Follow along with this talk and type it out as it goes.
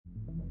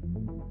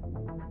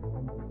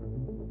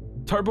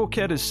Turbo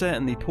Kid is set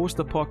in the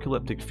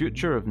post-apocalyptic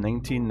future of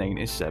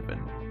 1997,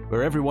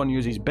 where everyone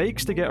uses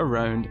bikes to get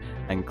around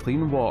and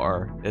clean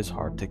water is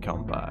hard to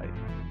come by.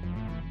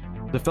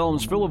 The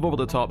film's full of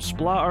over-the-top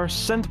splatter,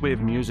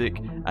 synthwave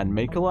music, and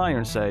Michael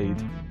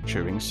Ironside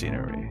chewing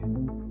scenery.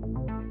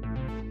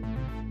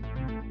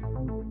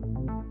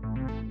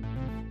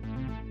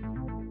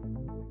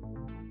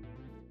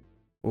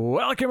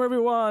 Welcome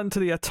everyone to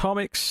the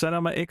Atomic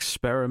Cinema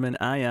Experiment.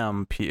 I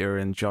am Peter,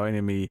 and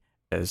joining me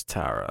is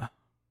Tara.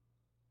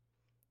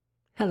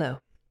 Hello.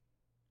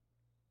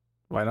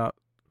 Why not?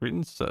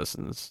 Greetings,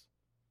 citizens.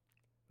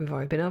 We've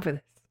already been over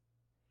this.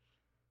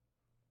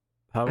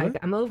 Have we?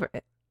 I'm over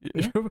it.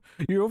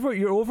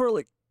 You're over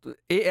like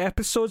 8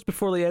 episodes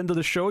before the end of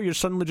the show. You're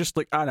suddenly just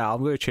like, no,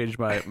 I'm going to change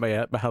my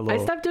hello. I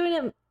stopped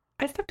doing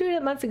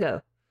it months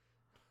ago.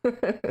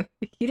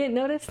 You didn't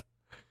notice?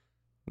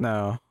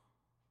 No.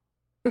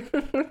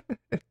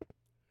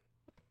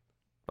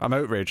 I'm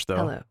outraged though.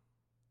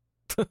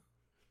 Hello.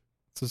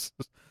 It's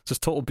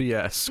just total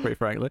BS, quite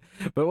frankly.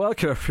 But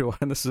welcome everyone.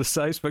 This is a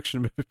science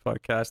fiction movie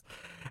podcast.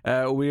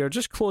 We are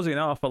just closing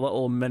off a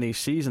little mini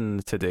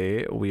season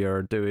today. We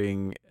are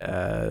doing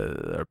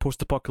our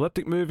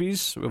post-apocalyptic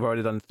movies. We've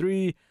already done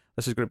 3.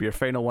 This is going to be our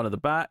final one of the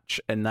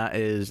batch, and that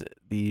is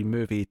the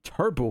movie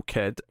Turbo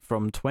Kid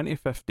from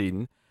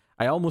 2015.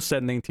 I almost said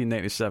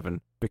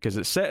 1997 because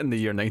it's set in the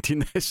year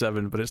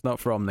 1997, but it's not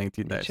from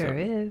 1997.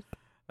 It sure is.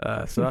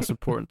 So that's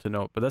important to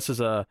note. But this is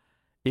a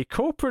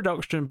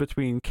co-production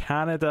between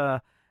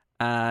Canada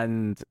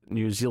and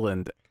New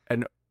Zealand.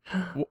 And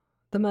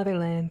the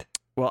motherland.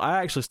 Well,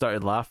 I actually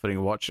started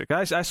laughing watching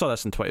it. I saw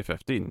this in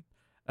 2015,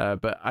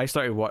 but I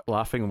started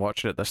laughing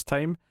watching it this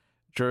time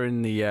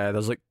during the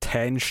there's like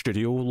 10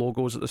 studio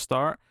logos at the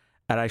start,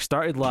 and I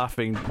started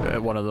laughing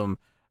at one of them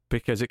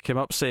because it came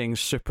up saying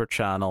Super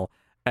Channel,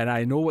 and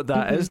I know what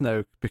that is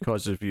now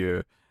because of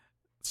you.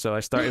 So I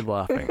started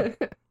laughing.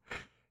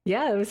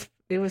 Yeah,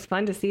 it was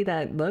fun to see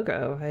that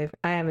logo.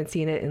 I haven't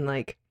seen it in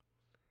like,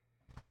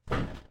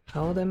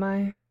 how old am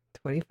I?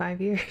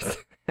 25 years?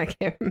 I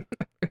can't remember.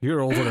 You're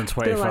older than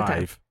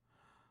 25.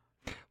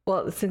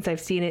 Well, since I've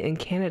seen it in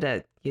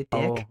Canada, you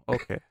dick. Oh,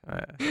 okay.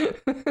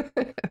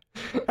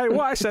 Hey,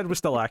 what I said was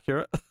still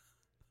accurate.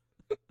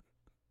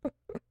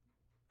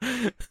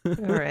 All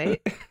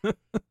right.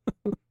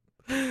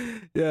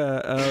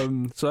 Yeah,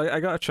 so I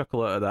got a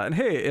chuckle out of that. And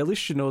hey, at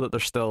least you know that they're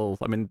still,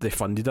 I mean, they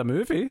funded a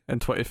movie in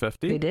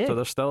 2015. They did. So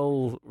they're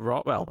still,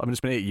 well, I mean,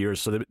 it's been 8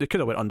 years, so they could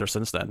have went under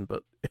since then,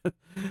 but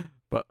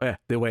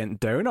they went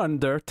down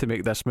under to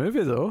make this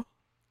movie, though.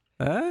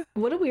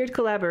 What a weird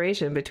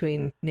collaboration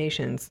between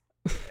nations.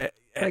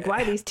 Like,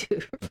 why these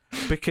two?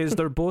 Because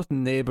they're both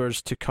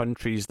neighbours to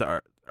countries that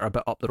are a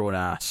bit up their own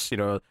ass. You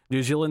know,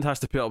 New Zealand has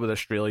to put up with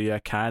Australia,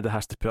 Canada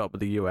has to put up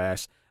with the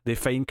US. They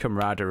find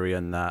camaraderie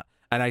in that.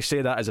 And I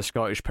say that as a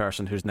Scottish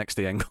person who's next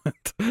to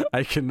England.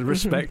 I can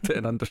respect it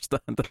and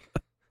understand it.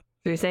 So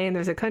you're saying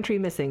there's a country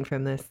missing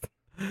from this?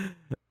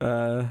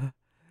 No.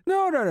 They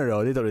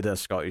don't need a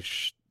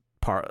Scottish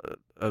part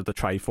of the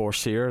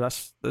Triforce here.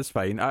 That's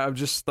fine. I'm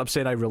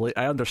saying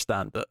I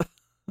understand it.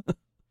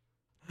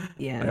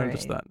 Yeah, I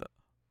understand it.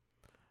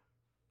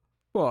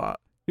 What?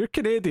 You're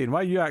Canadian.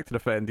 Why are you acting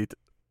offended?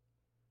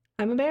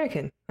 I'm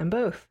American. I'm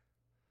both.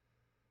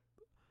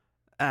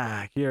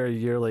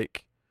 You're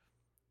like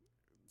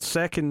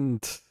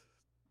second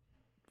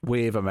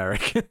wave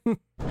American. I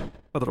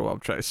don't know what I'm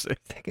trying to say.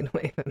 Second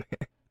wave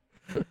American.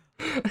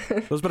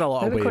 There's been a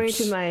lot of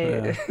waves.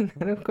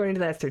 According to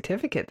that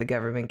certificate the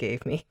government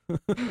gave me.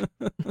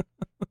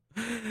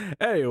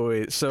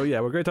 Anyway, so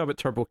yeah, we're going to talk about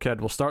Turbo Kid.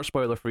 We'll start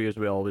spoiler free as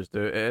we always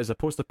do. It is a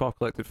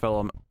post-apocalyptic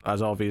film,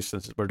 as obvious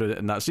since we're doing it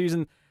in that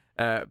season,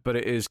 but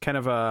it is kind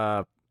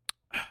of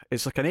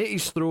it's like an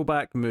 80s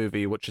throwback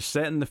movie which is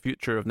set in the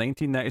future of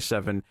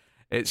 1997.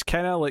 It's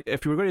kind of like,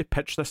 if you were going to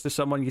pitch this to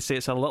someone, you say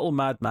it's a little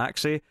Mad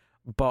Maxy,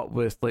 but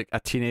with like a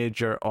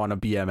teenager on a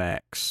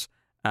BMX,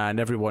 and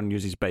everyone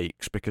uses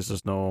bikes because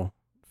there's no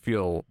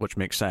fuel, which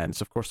makes sense.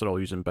 Of course they're all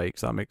using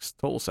bikes. That makes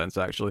total sense,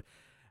 actually.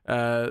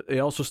 It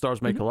also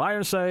stars Michael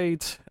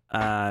Ironside,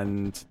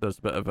 and there's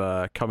a bit of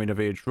a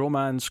coming-of-age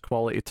romance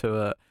quality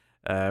to it,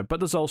 but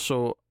there's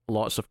also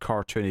lots of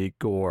cartoony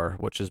gore,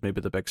 which is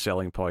maybe the big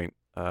selling point,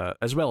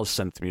 as well as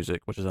synth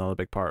music, which is another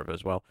big part of it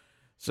as well.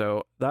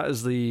 So that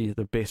is the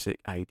basic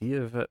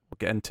idea of it. We'll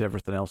get into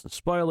everything else in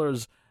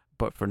spoilers,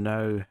 but for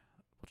now, we'll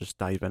just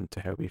dive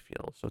into how we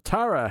feel. So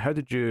Tara, how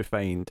did you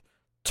find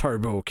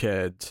Turbo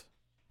Kid?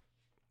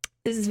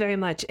 This is very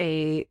much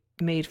a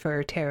made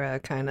for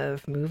Tara kind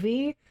of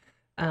movie.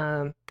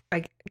 I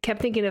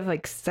kept thinking of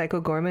like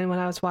Psycho Gorman when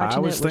I was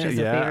watching which is a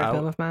favorite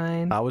film of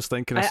mine. I was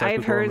thinking of Psycho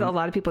I've heard Gorman. a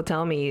lot of people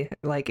tell me,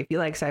 like, if you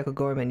like Psycho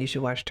Gorman, you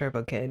should watch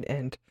Turbo Kid,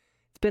 and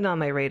it's been on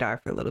my radar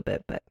for a little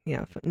bit, but you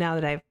know, now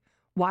that I've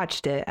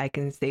watched it, I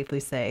can safely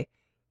say,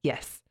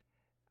 yes,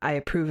 I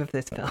approve of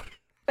this film.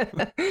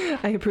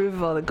 I approve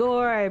of all the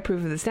gore, I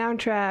approve of the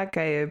soundtrack,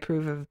 I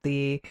approve of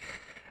the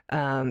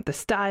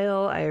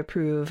style, I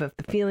approve of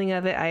the feeling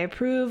of it, I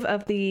approve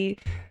of the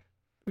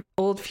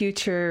old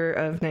future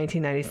of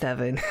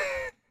 1997.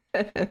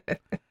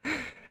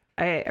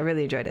 I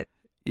really enjoyed it.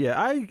 Yeah,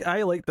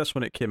 I liked this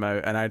when it came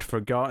out, and I'd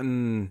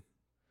forgotten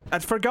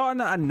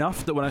it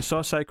enough that when I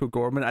saw Psycho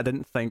Gorman, I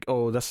didn't think,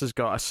 oh, this has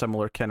got a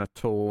similar kind of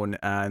tone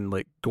and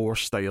like gore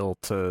style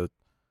to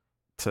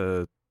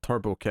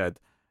Turbo Kid.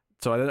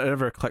 So I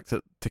never clicked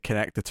it to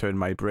connect the two in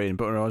my brain.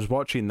 But when I was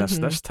watching this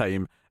this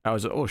time, I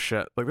was like, oh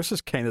shit, like this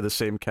is kind of the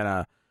same kind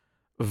of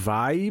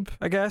vibe,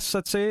 I guess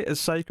I'd say, as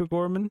Psycho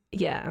Gorman.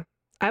 Yeah.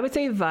 I would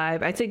say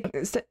vibe. I'd say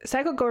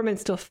Psycho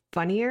Gorman's still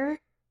funnier.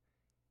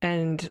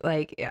 And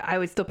like I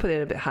would still put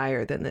it a bit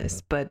higher than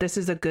this, but this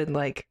is a good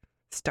like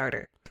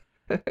starter.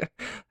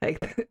 Like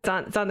it's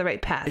on the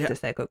right path to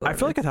Psycho Gorman. I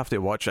feel like I'd have to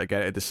watch it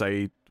again to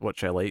decide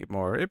which I like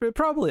more. It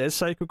probably is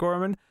Psycho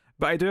Gorman,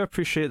 but I do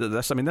appreciate that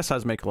this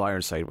has Michael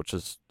Ironside, which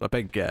is a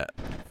big get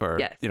for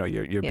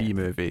your B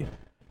movie.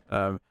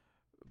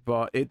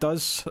 But it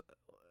does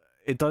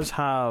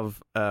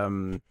have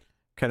kind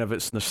of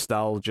its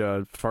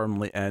nostalgia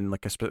firmly in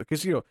like a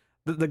because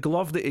the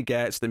glove that he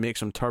gets that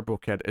makes him Turbo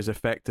Kid is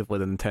effectively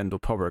the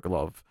Nintendo Power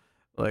Glove.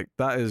 Like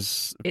that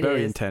is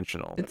very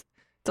intentional. It's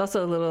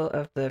also a little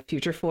of the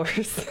Future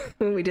Force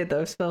when we did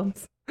those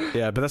films.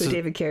 Yeah, but this is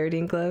David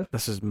Carradine glove.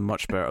 This is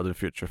much better than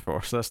Future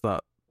Force. Let's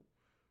not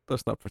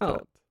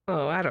pretend.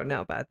 Oh, I don't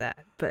know about that,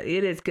 but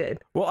it is good.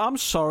 Well, I'm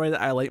sorry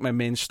that I like my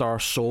main star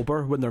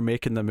sober when they're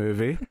making the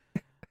movie.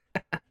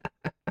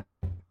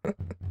 We've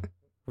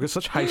got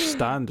such high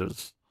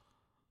standards.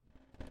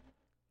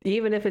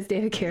 Even if it's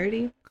David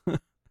Carradine?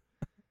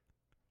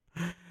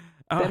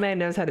 That man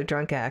knows how to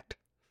drunk act.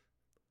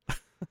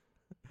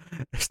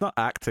 It's not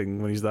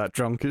acting when he's that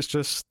drunk. It's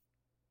just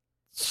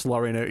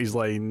slurring out his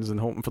lines and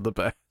hoping for the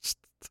best.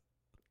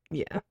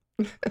 Yeah.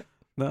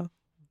 No?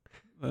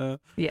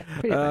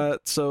 Yeah.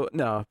 So,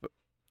 no.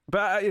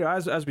 But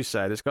as we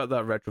said, it's got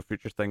that retro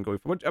future thing going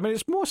for it. I mean,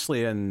 it's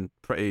mostly in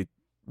pretty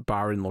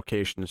barren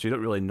locations, so you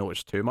don't really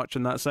notice too much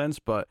in that sense,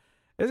 but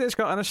it's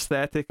got an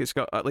aesthetic. It's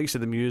got, at least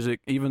the music,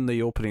 even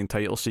the opening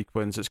title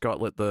sequence, it's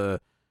got like the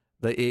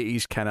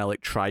 80s kind of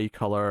like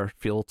tricolor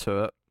feel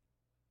to it.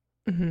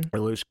 It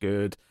looks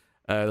good.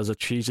 There's a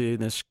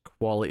cheesiness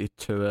quality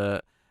to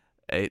it.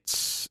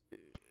 It's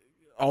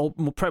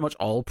pretty much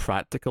all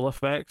practical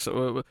effects,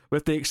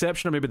 with the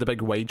exception of maybe the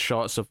big wide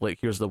shots of like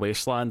here's the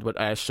wasteland,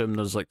 but I assume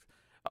there's like,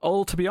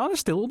 to be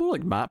honest, they look more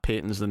like matte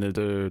paintings than they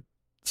do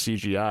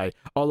CGI.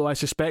 Although I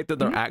suspect that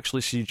they're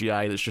actually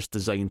CGI that's just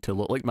designed to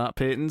look like matte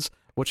paintings,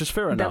 which is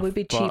fair enough. That would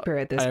be cheaper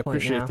at this point. I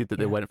appreciated that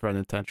they went for an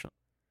intention.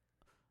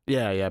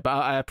 Yeah, but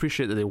I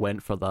appreciate that they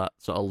went for that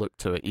sort of look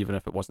to it, even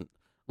if it wasn't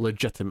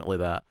legitimately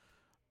that.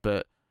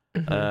 But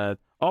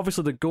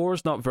obviously the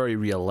gore's not very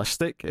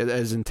realistic. It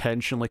is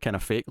intentionally kind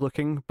of fake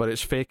looking, but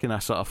it's fake in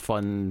a sort of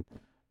fun,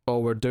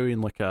 we're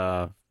doing like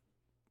a,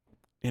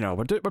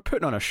 we're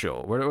putting on a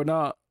show. We're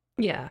not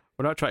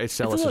trying to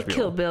sell it's us a as real.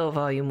 Kill Bill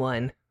Volume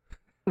 1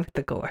 with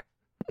the gore.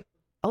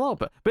 A little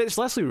bit, but it's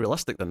less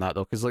realistic than that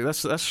though, because like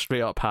this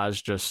straight up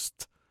has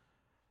just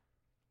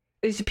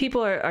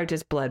people are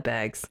just blood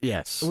bags.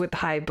 Yes, with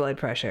high blood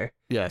pressure.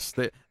 Yes,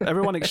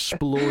 everyone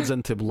explodes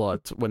into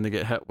blood when they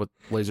get hit with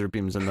laser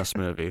beams in this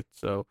movie.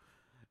 So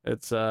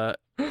it's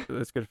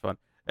good fun.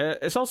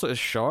 It's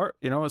short,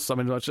 it's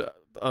something much.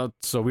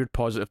 It's a weird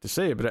positive to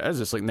say, but it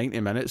is. It's like 90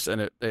 minutes,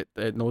 and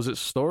it knows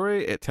its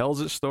story. It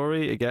tells its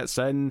story. It gets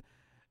in.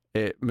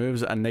 It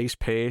moves at a nice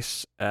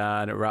pace,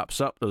 and it wraps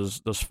up.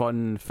 There's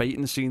fun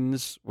fighting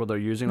scenes where they're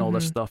using all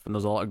this stuff, and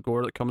there's a lot of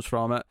gore that comes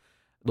from it.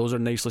 Those are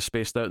nicely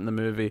spaced out in the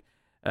movie.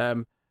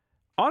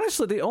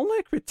 Honestly, the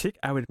only critique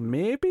I would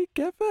maybe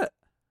give it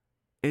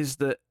is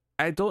that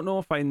I don't know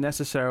if I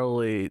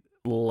necessarily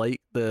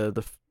like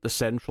the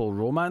central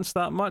romance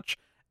that much,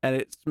 and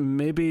it's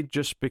maybe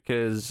just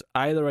because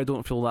either I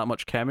don't feel that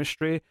much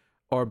chemistry,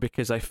 or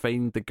because I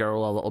find the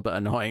girl a little bit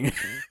annoying.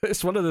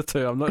 It's one of the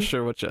two. I'm not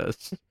sure which it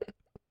is.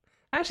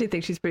 I actually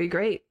think she's pretty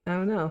great. I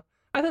don't know.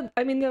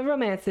 I mean, the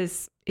romance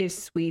is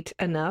sweet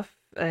enough,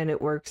 and it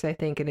works, I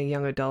think, in a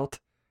young adult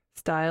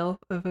style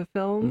of a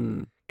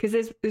film.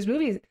 Because there's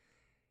movies,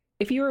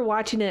 if you were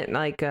watching it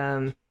like,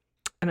 I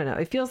don't know,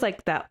 it feels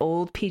like that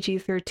old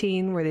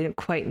PG-13 where they didn't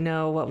quite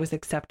know what was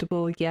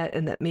acceptable yet,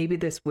 and that maybe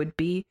this would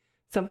be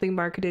something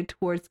marketed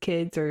towards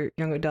kids or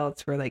young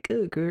adults where like,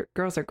 ooh,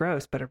 girls are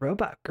gross, but a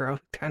robot girl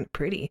kind of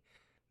pretty.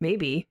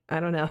 Maybe. I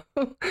don't know.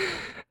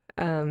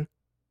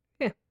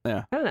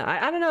 Yeah. I don't know.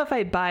 I don't know if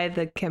I buy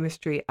the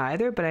chemistry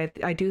either, but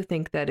I do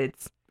think that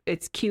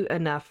it's cute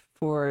enough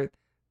for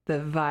the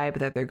vibe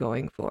that they're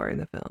going for in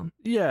the film.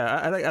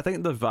 Yeah, I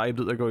think the vibe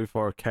that they're going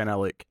for kind of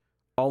like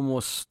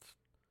almost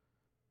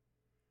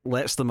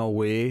lets them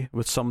away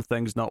with some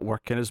things not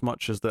working as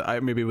much as that I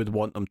maybe would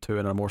want them to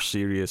in a more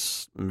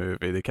serious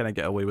movie. They kind of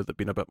get away with it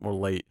being a bit more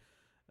light,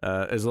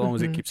 as long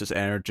as it keeps its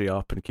energy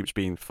up and keeps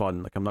being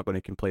fun. Like I'm not going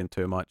to complain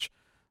too much.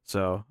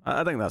 So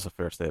I think that's a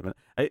fair statement.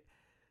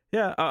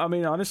 I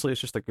mean, honestly,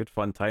 it's just a good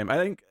fun time. I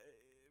think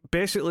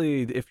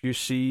basically if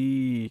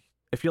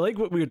you like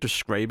what we're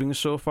describing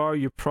so far,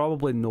 you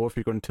probably know if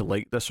you're going to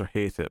like this or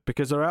hate it,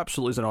 because there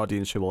absolutely is an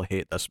audience who will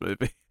hate this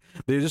movie.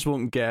 They just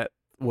won't get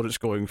what it's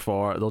going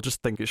for. They'll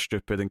just think it's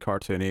stupid and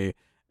cartoony,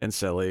 and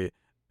silly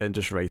and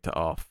just write it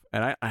off.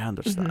 And I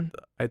understand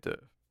that. I do.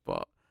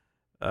 But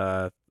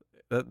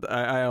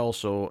I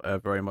also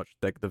very much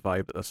dig the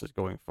vibe that this is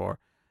going for.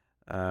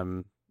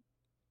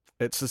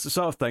 It's the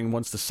sort of thing,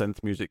 once the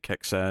synth music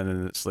kicks in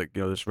and it's like,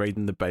 just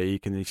riding the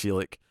bike and you see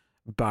like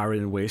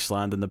barren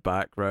wasteland in the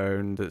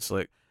background. It's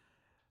like,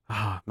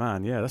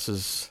 man, yeah, this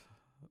is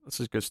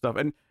good stuff.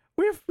 And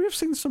we've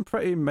seen some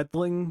pretty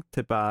middling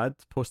to bad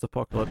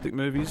post-apocalyptic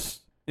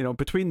movies.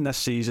 Between this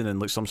season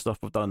and like some stuff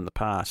we've done in the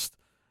past.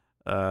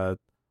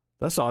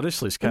 This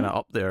honestly is kind of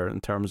up there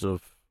in terms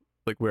of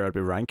like where I'd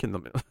be ranking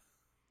them.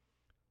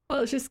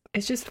 Well,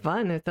 it's just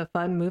fun. It's a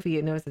fun movie.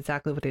 It knows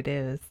exactly what it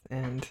is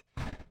and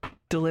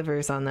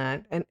delivers on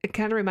that. And it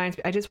kind of reminds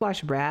me. I just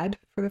watched Rad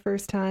for the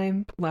first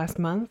time last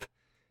month.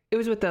 It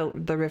was with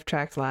the Riff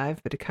Tracks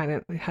Live, but it kind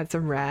of had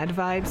some Rad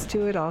vibes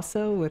to it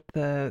also with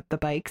the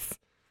bikes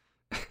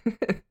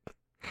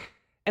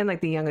and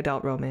like the young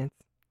adult romance.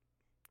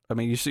 I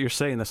mean, you're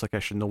saying this like I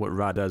should know what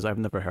Rad is. I've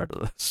never heard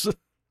of this.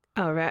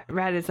 Oh,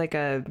 Rad is like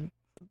a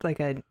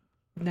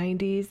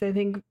 90s, I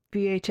think,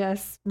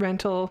 VHS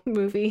rental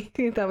movie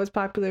that was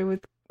popular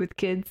with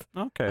kids.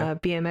 Okay.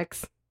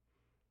 BMX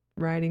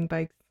riding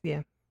bikes,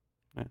 yeah.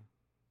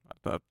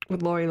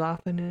 With Lori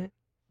Loughlin in it.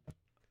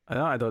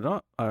 I don't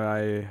know.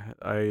 I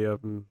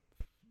am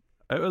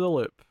out of the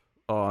loop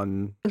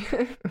on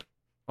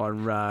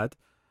Rad.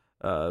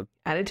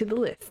 Added to the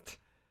list.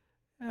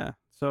 Yeah.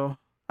 So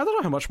I don't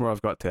know how much more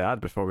I've got to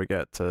add before we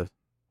get to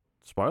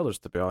spoilers,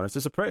 to be honest.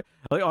 It's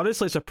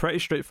honestly it's a pretty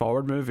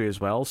straightforward movie as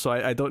well, so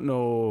I don't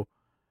know,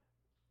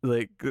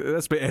 like,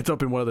 this may end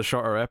up in one of the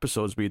shorter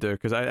episodes we do,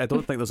 because I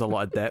don't think there's a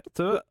lot of depth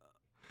to it.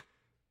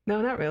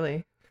 No, not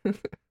really.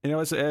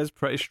 It is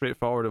pretty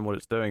straightforward in what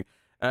it's doing.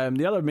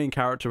 The other main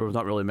character we've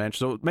not really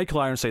mentioned, so Michael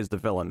Ironside is the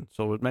villain,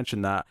 so we've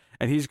mentioned that,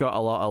 and he's got a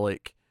lot of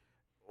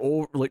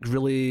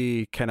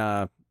really kind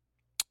of,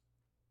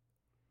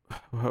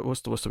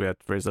 what's the way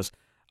I'd phrase this,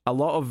 a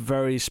lot of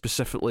very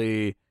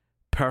specifically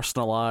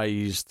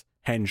personalized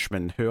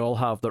henchmen who all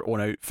have their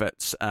own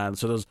outfits, and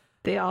so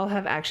they all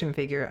have action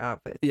figure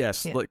outfits.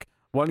 Yes, yeah. Like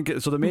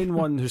so the main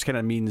one who's kind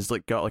of mean's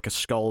like got like a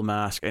skull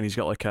mask, and he's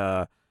got like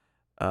a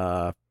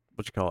a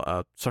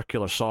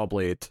circular saw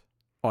blade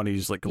on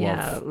his like glove.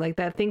 Yeah, like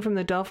that thing from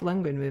the Dolph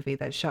Lundgren movie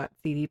that shot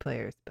CD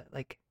players, but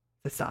like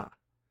the saw.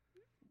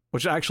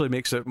 Which actually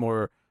makes it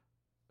more,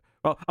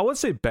 well, I wouldn't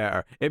say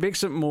better. It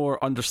makes it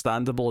more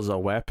understandable as a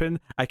weapon.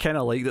 I kind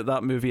of like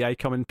that movie I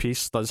Come in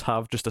Peace does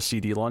have just a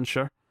CD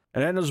launcher.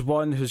 And then there's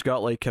one who's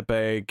got like a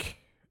big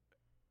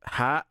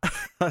hat. I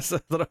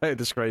don't know how to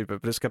describe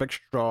it, but it's got a big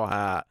straw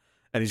hat,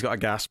 and he's got a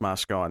gas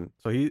mask on.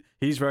 So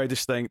he's very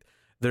distinct.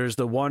 There's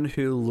the one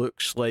who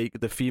looks like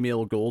the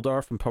female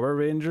Goldar from Power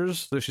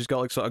Rangers. So she's got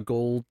like sort of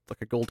gold,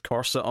 like a gold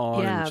corset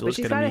on. Yeah, but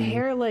she's got a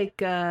hair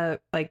like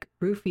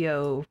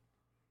Rufio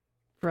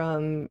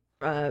from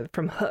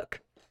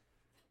Hook.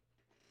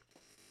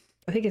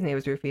 I think his name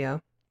was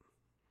Rufio.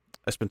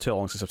 It's been too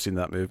long since I've seen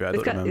that movie. I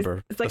don't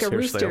remember. It's like a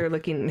rooster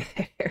looking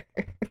hair.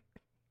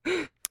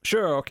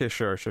 Sure, okay,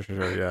 sure,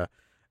 yeah.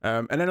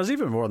 And then there's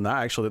even more than that,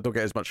 actually, that don't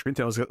get as much screen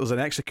time. There's an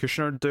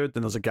executioner dude,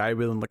 and there's a guy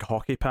wearing like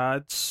hockey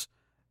pads,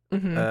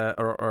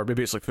 or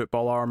maybe it's like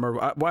football armor.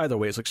 Well, either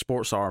way, it's like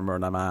sports armor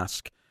and a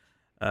mask.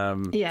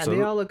 Yeah, so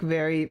they all look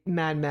very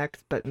Mad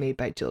Max, but made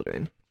by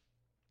children.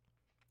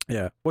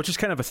 Yeah, which is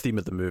kind of a theme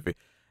of the movie.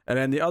 And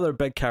then the other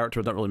big character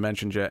I've not really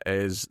mentioned yet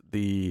is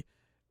the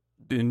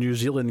New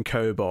Zealand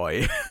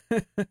cowboy,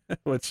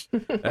 which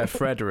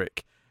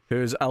Frederick,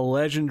 who's a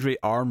legendary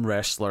arm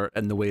wrestler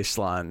in the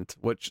Wasteland.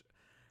 Which,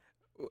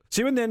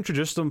 see, when they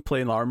introduced him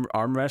playing arm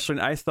wrestling,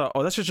 I thought,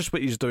 oh, this is just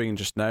what he's doing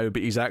just now,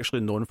 but he's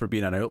actually known for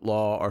being an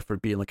outlaw or for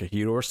being like a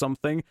hero or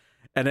something.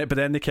 But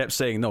then they kept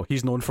saying, no,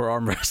 he's known for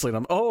arm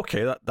wrestling.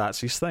 Okay,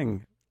 that's his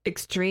thing.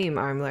 Extreme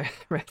arm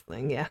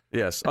wrestling, yeah.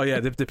 Yes. Oh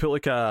yeah, they put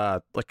like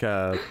a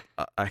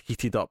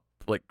heated up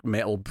like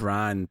metal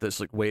brand that's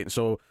like waiting.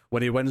 So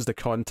when he wins the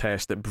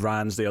contest, it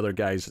brands the other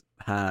guy's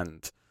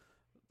hand.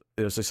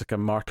 There's just like a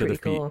mark of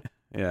defeat. Cool.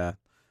 Yeah.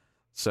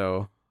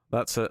 So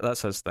that's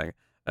his thing.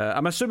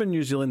 I'm assuming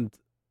New Zealand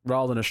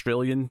rather than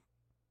Australian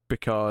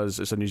because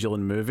it's a New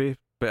Zealand movie.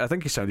 But I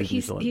think he sounded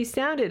New Zealand. He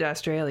sounded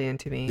Australian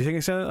to me. Do you think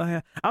he sounded? Oh,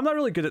 yeah. I'm not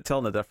really good at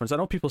telling the difference. I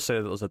know people say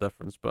that there's a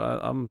difference,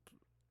 but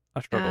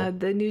I struggle.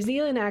 The New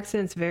Zealand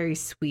accent's very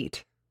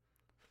sweet.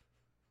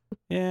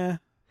 Yeah.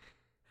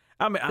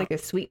 I mean, like a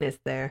sweetness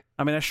there.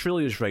 I mean,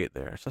 Australia's right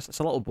there. It's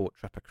a little boat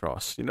trip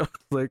across,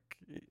 like.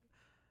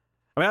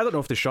 I mean, I don't know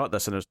if they shot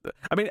this in.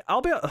 I mean,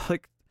 I'll be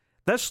like,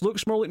 this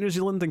looks more like New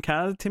Zealand than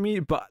Canada to me,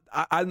 but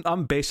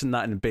I'm basing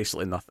that in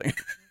basically nothing.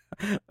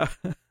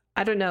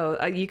 I don't know.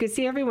 You could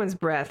see everyone's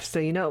breath, so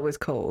you know it was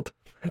cold.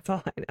 That's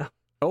all I know.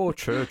 Oh,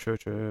 true.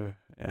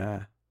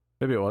 Yeah,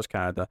 maybe it was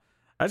Canada.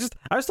 I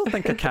still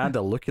think of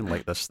Canada looking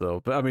like this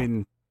though. But I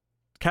mean,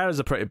 Canada's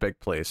a pretty big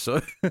place,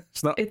 so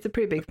it's not. It's a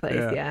pretty big place.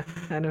 Yeah.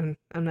 I'm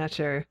not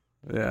sure.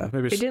 Yeah,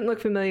 maybe it didn't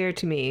look familiar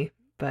to me,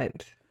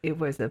 but it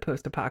was a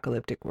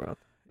post-apocalyptic world.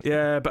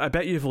 Yeah, but I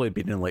bet you've only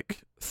been in like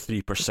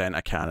 3%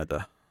 of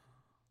Canada.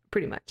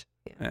 Pretty much.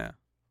 Yeah.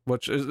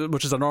 which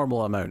is a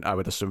normal amount, I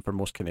would assume, for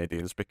most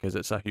Canadians because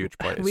it's a huge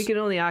place. We can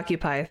only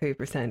occupy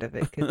 3% of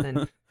it because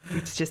then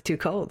it's just too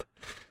cold.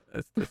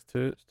 It's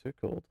too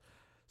cold.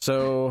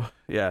 So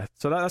yeah,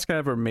 so that's kind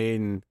of our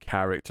main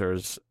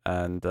characters,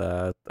 and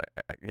I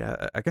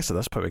guess at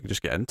this point we can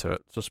just get into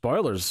it. So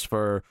spoilers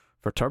for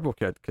Turbo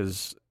Kid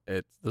because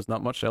there's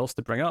not much else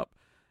to bring up.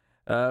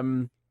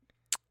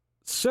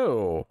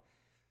 So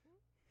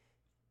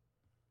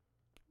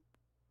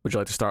would you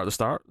like to start at the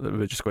start?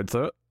 We're just going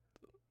through it.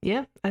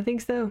 Yeah, I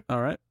think so.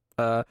 All right.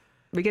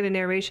 We get a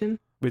narration.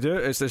 We do.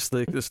 It's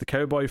the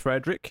cowboy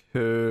Frederick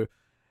who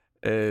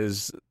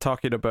is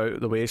talking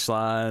about the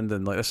wasteland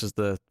and like this is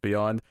the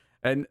beyond.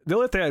 And the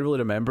only thing I really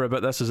remember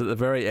about this is at the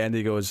very end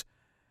he goes,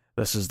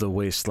 "This is the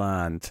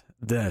wasteland.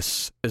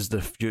 This is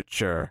the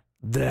future.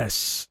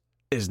 This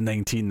is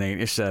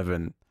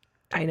 1997."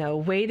 I know,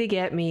 way to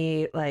get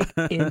me like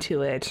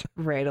into it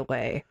right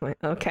away. Like,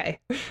 okay.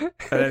 And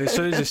then as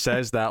soon as he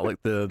says that,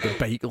 like the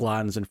bike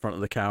lands in front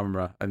of the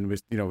camera, and we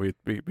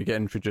get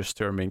introduced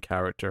to our main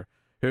character,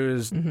 who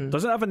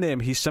doesn't have a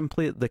name. He's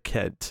simply the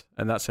kid,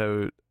 and that's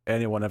how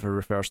anyone ever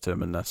refers to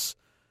him in this.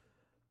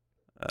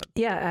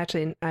 Yeah,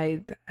 actually,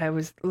 I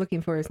was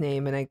looking for his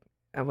name, and I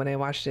when I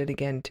watched it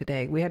again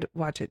today, we had to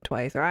watch it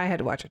twice, or I had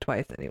to watch it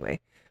twice anyway.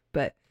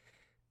 But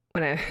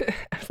when I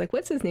was like,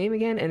 "What's his name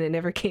again?" and it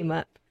never came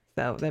up.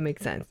 So that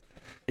makes sense.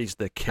 He's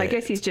the kid. I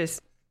guess he's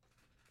just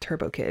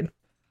Turbo Kid.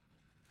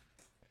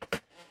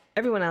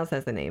 Everyone else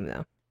has a name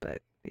though,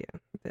 but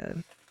yeah,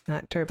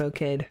 not Turbo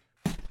Kid.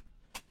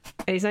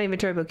 And he's not even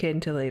Turbo Kid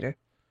until later.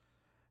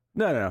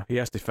 No. He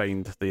has to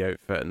find the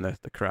outfit and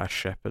the crash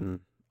ship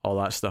and all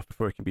that stuff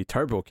before he can be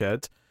Turbo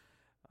Kid.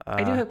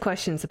 I do have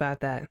questions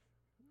about that.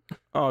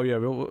 Oh yeah,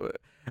 well,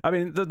 I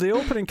mean the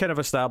opening kind of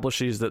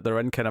establishes that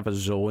they're in kind of a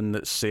zone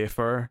that's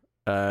safer.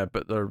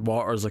 But their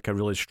water's like a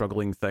really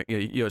struggling thing.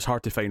 You know, it's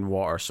hard to find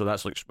water, so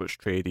that's like what's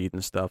traded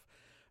and stuff.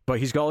 But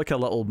he's got like a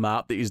little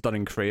map that he's done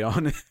in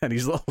crayon in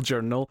his little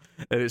journal,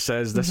 and it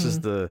says this is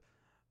the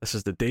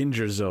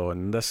danger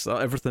zone. This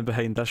everything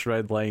behind this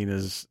red line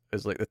is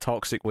like the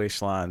toxic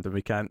wasteland, and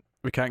we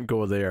can't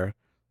go there.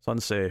 It's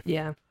unsafe.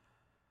 Yeah.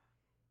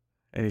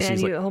 And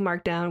he'll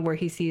mark down where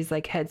he sees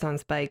like heads on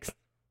spikes.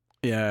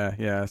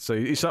 Yeah. So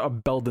he's sort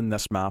of building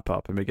this map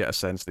up, and we get a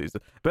sense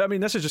that But I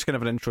mean, this is just kind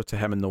of an intro to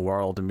him in the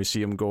world, and we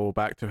see him go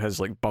back to his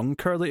like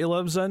bunker that he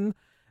lives in,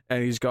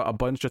 and he's got a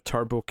bunch of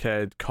Turbo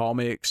Kid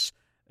comics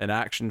and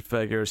action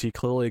figures. He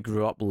clearly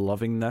grew up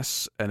loving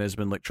this, and has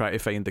been like trying to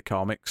find the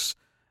comics,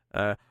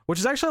 which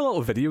is actually a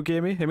little video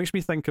gamey. It makes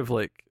me think of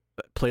like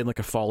playing like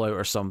a Fallout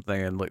or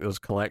something, and like those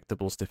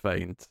collectibles to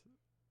find.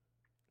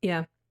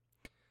 Yeah.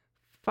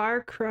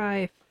 Far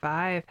Cry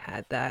 5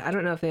 had that. I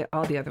don't know if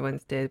all the other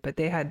ones did, but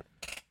they had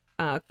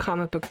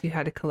comic books you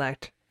had to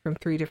collect from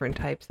 3 different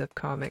types of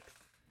comics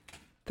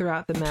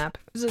throughout the map.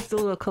 It was just a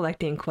little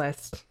collecting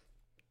quest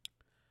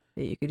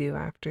that you could do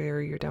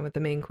after you're done with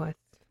the main quest.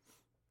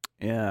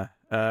 Yeah.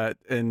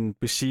 And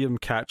we see him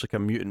catch like a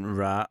mutant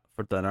rat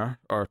for dinner,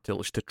 or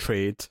to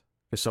trade,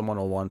 because someone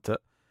will want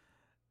it.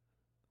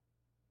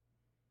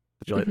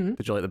 Did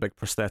you like the big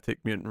prosthetic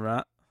mutant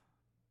rat?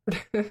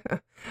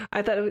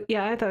 I thought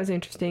it was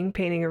interesting,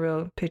 painting a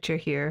real picture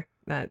here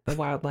that the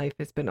wildlife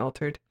has been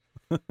altered.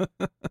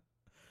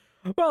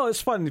 Well, it's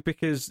fun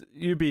because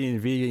you being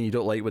vegan, you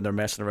don't like when they're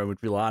messing around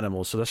with real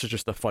animals, so this is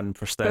just a fun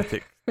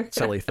prosthetic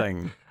silly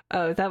thing.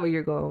 Oh, is that what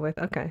you're going with?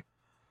 Okay.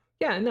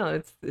 Yeah,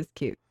 no, it's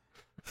cute.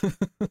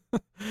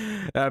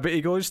 But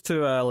he goes to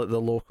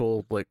the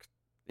local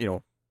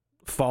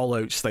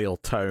Fallout style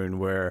town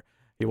where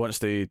he wants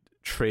to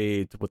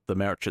trade with the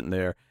merchant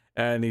there.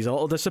 And he's a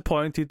little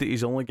disappointed that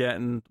he's only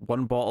getting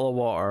 1 bottle of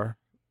water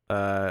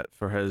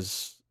for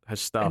his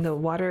stuff. And the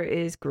water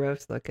is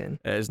gross looking.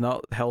 It is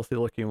not healthy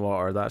looking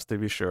water, that's to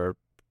be sure.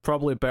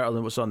 Probably better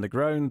than what's on the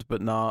ground,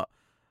 but not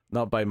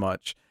by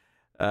much.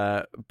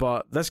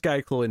 But this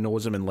guy clearly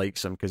knows him and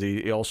likes him because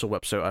he also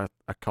whips out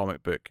a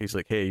comic book. He's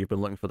like, "Hey, you've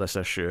been looking for this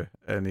issue,"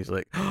 and he's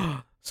like,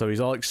 so he's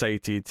all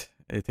excited.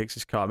 And he takes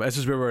his comic. This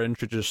is where we're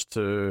introduced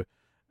to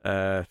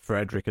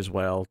Frederick as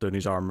well, doing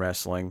his arm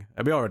wrestling.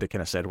 And we already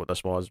kind of said what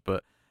this was,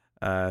 but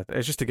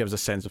it's just to give us a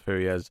sense of who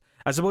he is.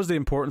 I suppose the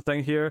important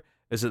thing here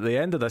is at the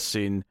end of this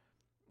scene,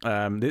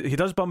 he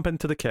does bump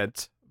into the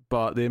kid,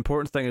 but the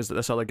important thing is that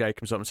this other guy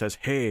comes up and says,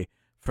 "Hey,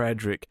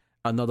 Frederick,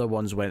 another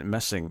one's went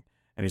missing."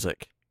 And he's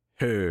like,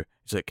 "Who?"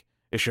 He's like,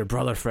 "It's your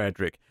brother,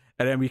 Frederick."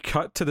 And then we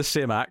cut to the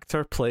same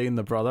actor playing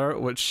the brother,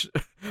 which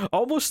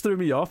almost threw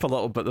me off a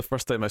little bit the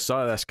first time I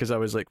saw this, because I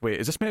was like, wait,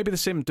 is this maybe the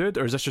same dude,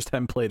 or is this just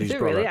him playing his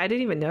brother? Really? I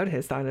didn't even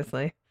notice,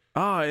 honestly.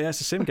 Oh, yeah, it's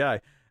the same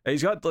guy.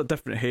 He's got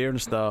different hair and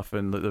stuff,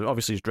 and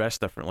obviously he's dressed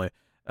differently.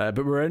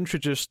 But we're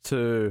introduced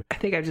to... I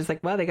think I'm just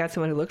like, wow, they got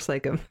someone who looks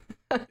like him.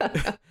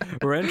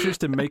 We're introduced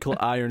to Michael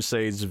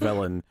Ironside's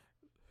villain,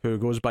 who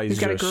goes by Zeus.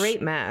 He's got a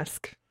great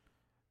mask.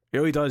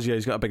 Oh, he does, yeah,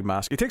 he's got a big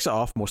mask. He takes it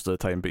off most of the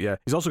time, but yeah,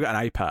 he's also got an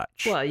eye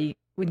patch. Well,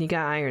 when you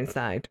got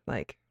Ironside,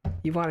 like,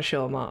 you want to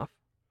show him off.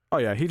 Oh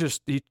yeah, he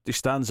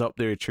stands up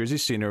there, he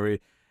chooses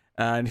scenery,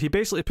 and he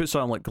basically puts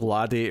on like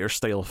gladiator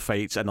style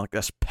fights in like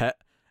this pit,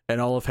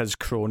 and all of his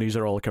cronies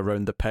are all like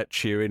around the pit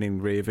cheering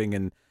and raving,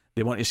 and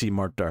they want to see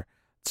murder.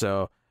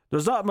 So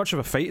there's not much of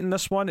a fight in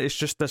this one. It's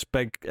just this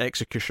big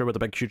executioner with a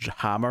big huge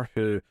hammer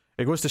who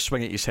it goes to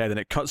swing at his head and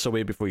it cuts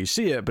away before you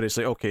see it, but it's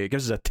like, okay, it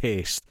gives us a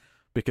taste,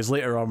 because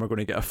later on we're going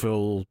to get a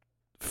full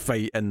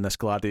fight in this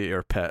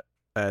gladiator pit,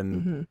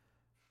 and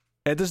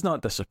it does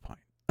not disappoint.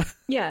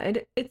 Yeah,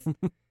 it's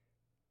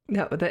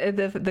no,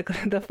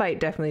 the fight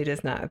definitely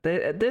does not.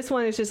 This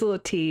one is just a little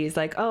tease,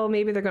 like, oh,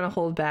 maybe they're gonna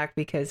hold back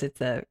because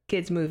it's a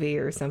kids movie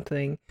or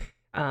something.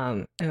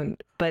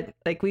 But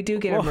like we do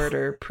get a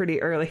murder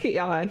pretty early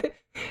on,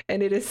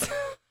 and it is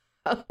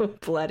so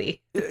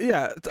bloody.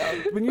 Yeah,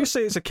 when you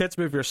say it's a kids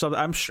movie or something,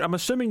 I'm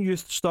assuming you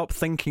stopped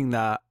thinking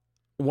that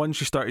once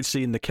you started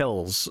seeing the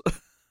kills.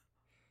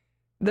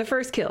 The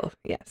first kill,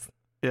 yes.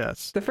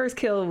 Yes. The first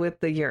kill with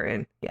the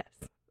urine, yes.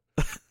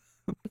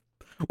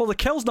 Well, the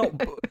kill's not.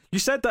 You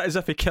said that as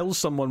if he kills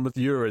someone with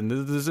urine.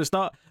 There's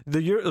not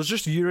there's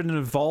just urine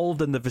involved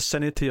in the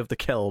vicinity of the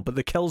kill, but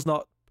the kill's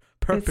not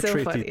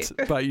perpetrated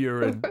by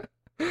urine.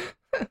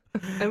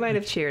 I might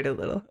have cheered a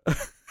little.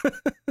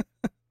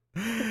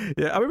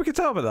 Yeah, I mean we can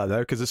talk about that now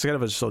because it's kind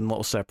of its own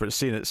little separate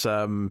scene. It's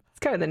kind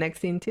of the next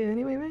scene too,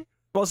 anyway, right?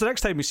 Well, it's the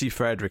next time we see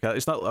Frederick.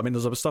 It's not. I mean,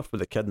 there's other stuff with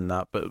the kid and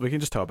that, but we can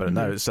just talk about it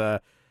now. It's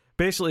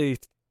basically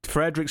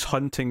Frederick's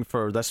hunting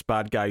for this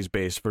bad guy's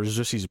base, for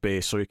Zeus's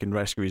base, so he can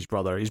rescue his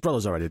brother. His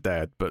brother's already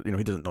dead, but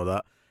he doesn't know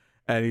that,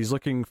 and he's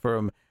looking for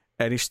him.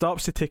 And he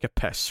stops to take a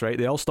piss. Right?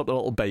 They all stop their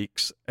little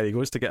bikes, and he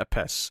goes to get a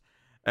piss,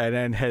 and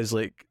then his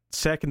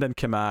second in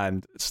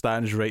command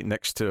stands right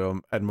next to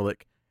him, and we're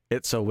like,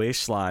 "It's a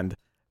wasteland.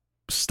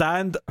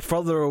 Stand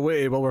further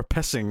away while we're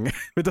pissing.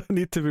 We don't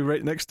need to be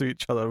right next to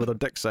each other with our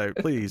dicks out,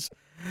 please."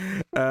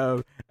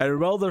 And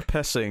while they're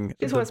pissing,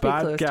 the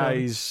bad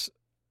guys'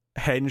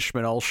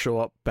 henchmen all show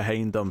up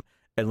behind them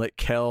and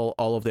kill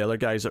all of the other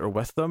guys that are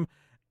with them,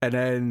 and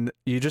then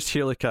you just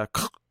hear a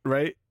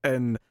right,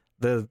 and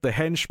the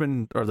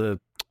henchman or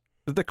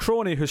the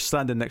crony who's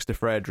standing next to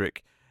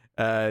Frederick,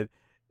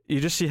 you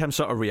just see him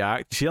sort of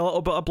react. You see a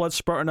little bit of blood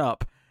spurting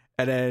up,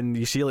 and then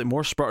you see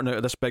more spurting out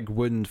of this big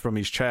wound from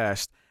his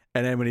chest.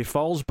 And then when he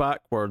falls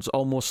backwards,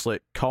 almost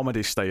like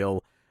comedy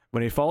style,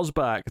 when he falls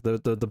back,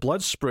 the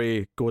blood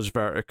spray goes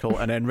vertical,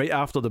 and then right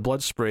after the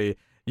blood spray,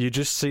 you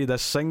just see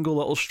this single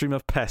little stream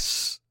of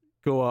piss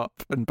go up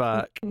and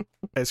back.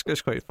 It's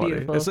quite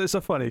funny. It's a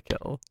funny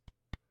kill.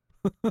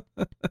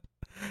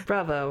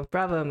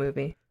 Bravo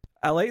movie.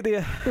 I like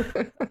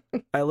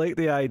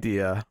the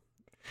idea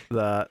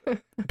that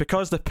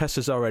because the piss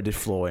is already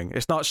flowing,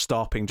 it's not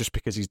stopping just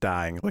because he's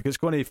dying. It's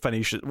going to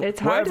finish it. It's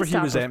hard whatever to stop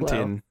he was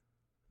emptying. Flow.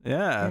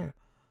 Yeah,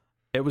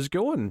 it was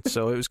going,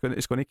 so it's going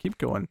to keep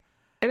going.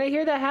 And I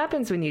hear that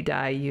happens when you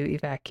die, you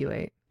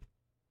evacuate.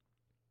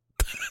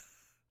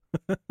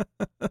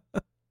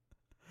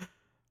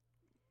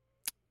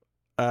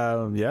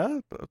 Yeah,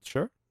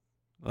 sure.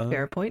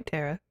 Fair point,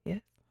 Tara. Yeah.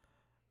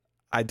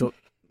 I don't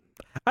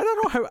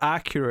know how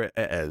accurate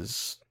it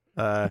is.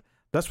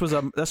 This was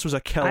a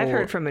kill. I've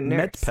heard from a nurse.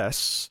 Mid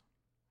piss.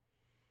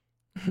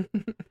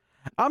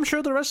 I'm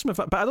sure there is some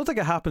effect, but I don't think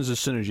it happens as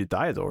soon as you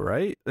die, though,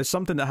 right? It's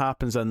something that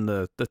happens in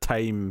the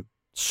time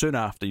soon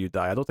after you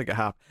die. I don't think it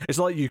happens. It's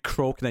not like you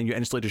croak and then you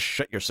instantly just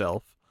shit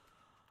yourself.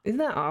 Isn't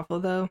that awful,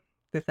 though?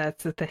 If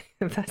that's the thing,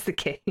 if that's the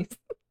case.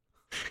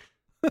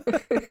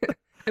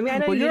 I mean, I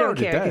know you don't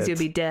care because you'll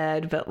be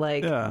dead, but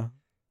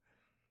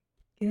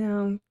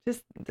yeah,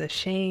 just the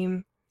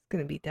shame. It's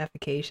gonna be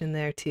defecation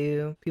there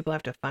too. People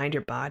have to find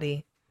your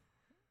body.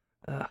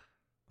 Ugh.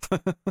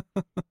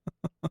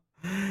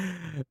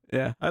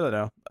 Yeah, I don't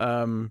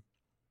know.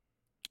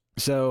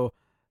 So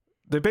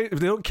they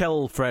don't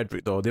kill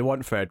Frederick though. They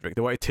want Frederick.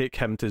 They want to take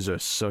him to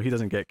Zeus, so he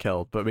doesn't get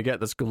killed. But we get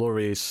this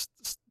glorious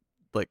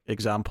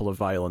example of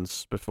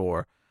violence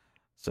before.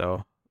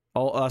 So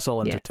that's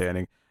all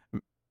entertaining.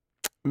 Yes.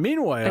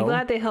 Meanwhile, I'm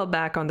glad they held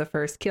back on the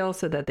first kill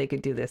so that they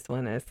could do this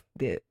one as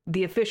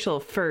the official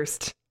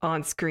first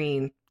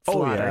on-screen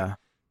slaughter.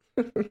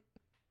 Oh yeah.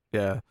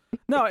 Yeah.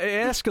 No, it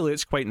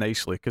escalates quite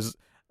nicely because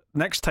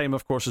next time,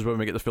 of course, is when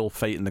we get the full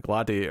fight in the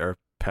gladiator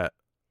pit,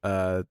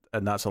 and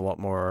that's a lot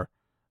more.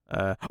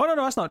 Oh no,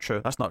 that's not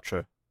true. That's not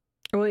true.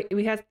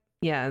 We had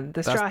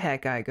the Straw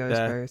Hat guy goes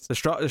first. The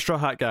straw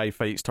hat guy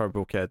fights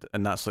Turbo Kid,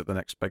 and that's the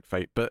next big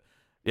fight. But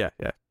yeah.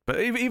 But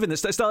even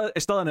it's still an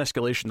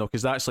escalation though,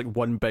 because that's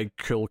one big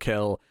cool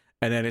kill,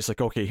 and then it's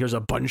okay, here's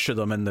a bunch of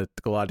them in the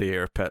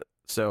gladiator pit.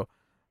 So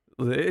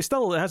it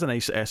has a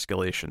nice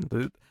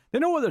escalation. They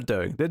know what they're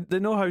doing. They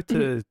know how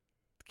to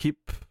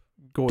keep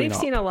going. They've up.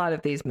 seen a lot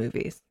of these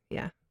movies.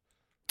 Yeah.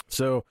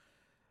 So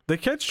the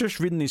kid's just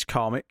reading his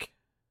comic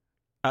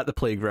at the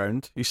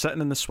playground. He's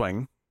sitting in the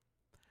swing,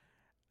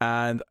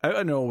 and out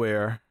of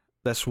nowhere,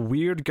 this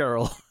weird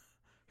girl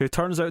who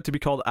turns out to be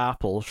called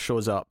Apple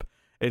shows up,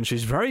 and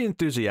she's very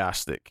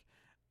enthusiastic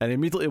and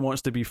immediately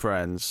wants to be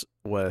friends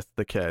with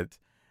the kid.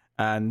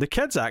 And the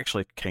kid's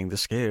actually kind of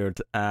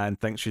scared and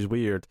thinks she's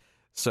weird,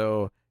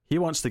 so he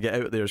wants to get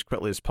out there as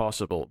quickly as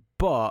possible.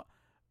 But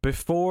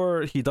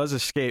before he does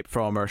escape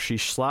from her, she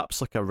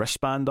slaps a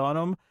wristband on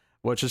him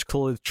which is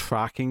clearly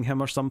tracking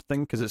him or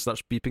something because it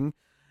starts beeping.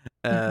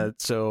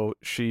 So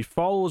she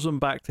follows him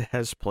back to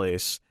his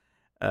place,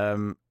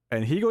 and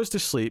he goes to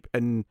sleep,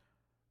 and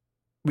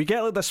we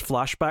get like this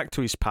flashback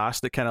to his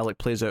past that kind of like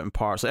plays out in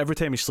parts. Like, every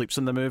time he sleeps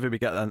in the movie, we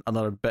get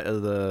another bit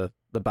of the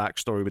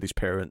backstory with his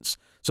parents.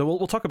 So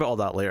we'll talk about all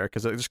that later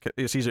because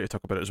it's easier to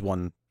talk about it as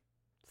one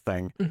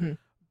thing.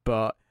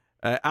 But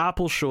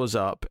Apple shows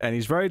up and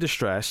he's very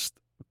distressed,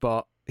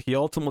 but he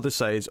ultimately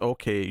decides,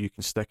 okay, you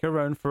can stick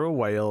around for a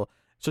while.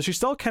 So she's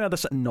still kind of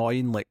this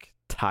annoying like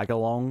tag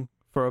along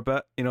for a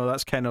bit. You know,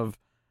 that's kind of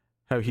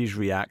how he's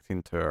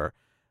reacting to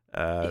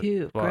her.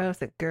 Ew,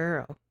 gross, a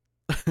girl.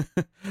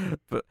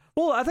 But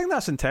well, I think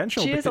that's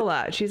intentional. She is a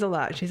lot. She's a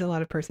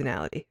lot of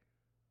personality.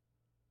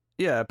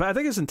 Yeah, but I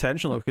think it's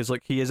intentional because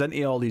like he is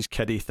into all these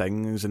kiddie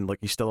things and like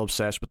he's still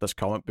obsessed with this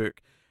comic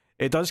book.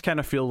 It does kind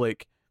of feel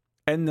like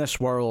in this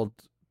world,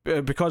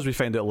 because we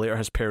find out later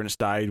his parents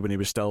died when he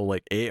was still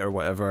like 8 or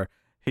whatever,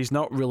 he's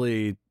not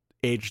really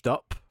aged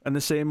up in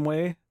the same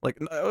way. Like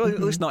at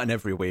least not in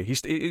every way.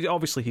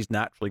 Obviously he's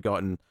naturally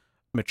gotten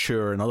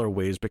mature in other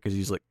ways because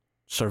he's like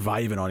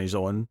surviving on his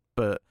own,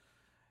 but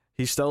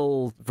he's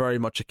still very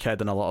much a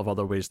kid in a lot of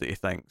other ways that he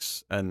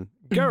thinks. And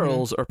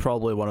girls are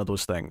probably one of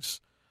those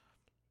things.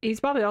 He's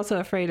probably also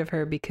afraid of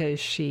her because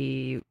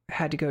she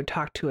had to go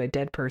talk to a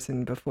dead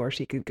person before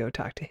she could go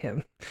talk to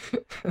him.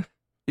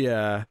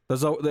 Yeah,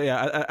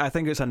 I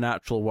think it's a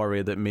natural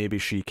worry that maybe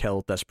she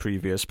killed this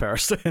previous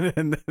person.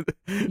 And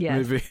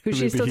yes, who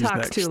she still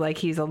talks to like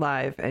he's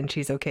alive, and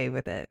she's okay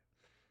with it.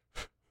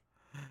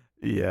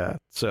 Yeah,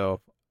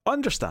 so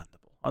understandable.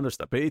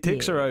 But he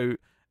takes her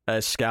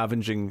out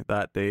scavenging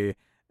that day,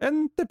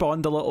 and they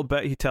bond a little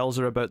bit. He tells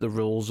her about the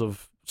rules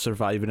of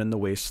surviving in the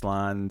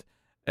wasteland,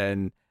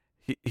 and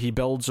he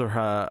builds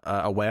her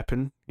a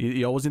weapon.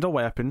 You always need a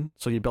weapon,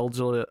 so he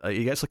builds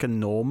he gets like a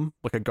gnome,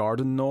 like a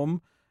garden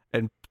gnome,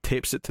 and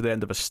tapes it to the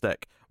end of a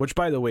stick. Which,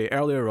 by the way,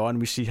 earlier on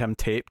we see him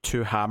tape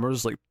 2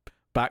 hammers like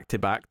back to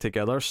back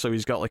together, so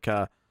he's got like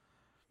a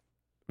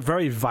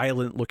very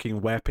violent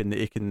looking weapon that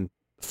he can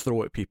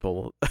throw at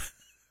people.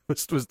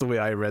 was the way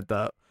I read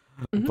that.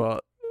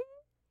 But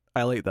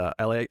I like that.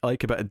 I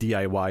like a bit of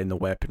DIY in the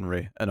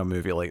weaponry in a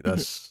movie like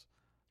this.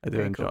 I do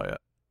enjoy it.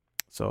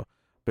 So,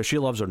 but she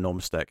loves her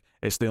gnome stick.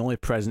 It's the only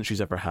present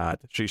she's ever had.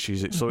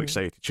 She's so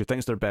excited. She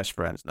thinks they're best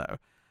friends now.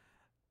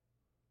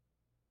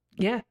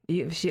 Yeah,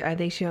 I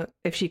think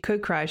if she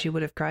could cry, she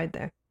would have cried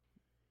there.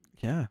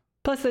 Yeah.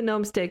 Plus, the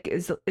gnome stick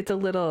it's a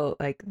little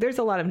like there's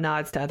a lot of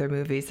nods to other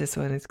movies. This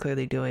one is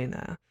clearly doing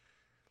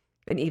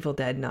an Evil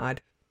Dead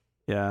nod.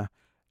 Yeah.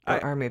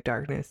 Or Army of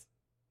Darkness.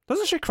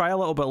 Doesn't she cry a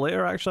little bit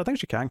later? Actually, I think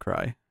she can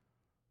cry.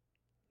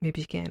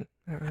 Maybe she can.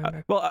 I don't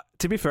remember. Well,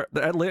 to be fair,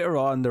 later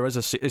on there is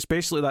it's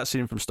basically that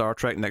scene from Star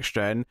Trek Next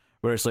Gen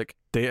where it's like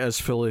Data is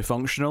fully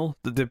functional.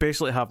 They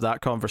basically have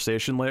that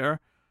conversation later.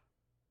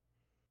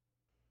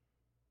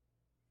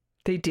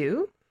 They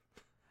do?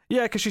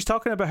 Yeah, because she's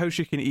talking about how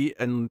she can eat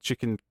and she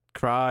can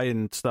cry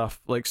and stuff.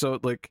 Like, so,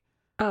 like...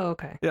 Oh,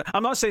 okay. Yeah,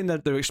 I'm not saying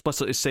that they're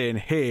explicitly saying,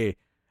 hey,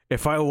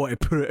 if I want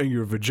to put it in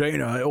your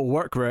vagina, it'll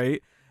work,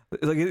 right?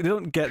 Like, they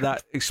don't get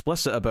that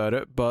explicit about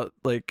it, but,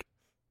 like,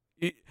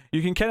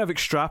 you can kind of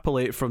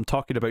extrapolate from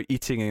talking about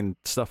eating and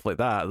stuff like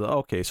that.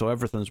 Okay, so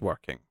everything's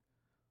working.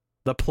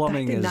 The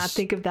plumbing is... I did not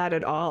think of that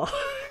at all.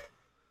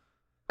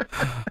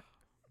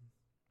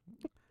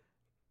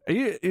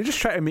 You're just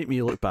trying to make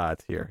me look bad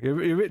here.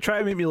 You're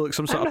trying to make me look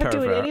some sort of pervert.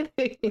 I'm not doing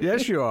anything.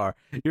 Yes, you are.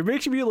 You're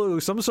making me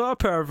look some sort of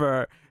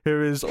pervert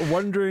who is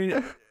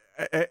wondering,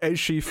 is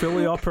she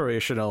fully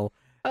operational?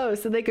 Oh,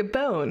 so they could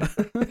bone.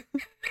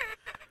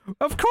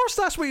 Of course,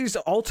 that's what he's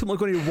ultimately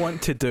going to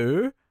want to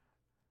do.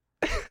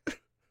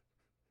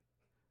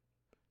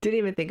 Didn't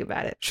even think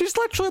about it. She's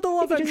literally the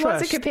love interest. She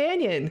wants a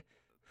companion.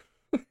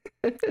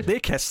 They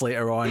kiss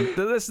later on.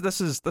 This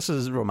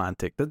is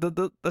romantic.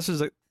 This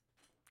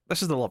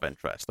is the love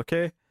interest,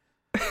 okay?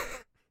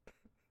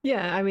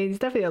 Yeah, I mean, it's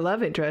definitely a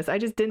love interest. I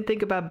just didn't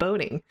think about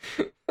boning.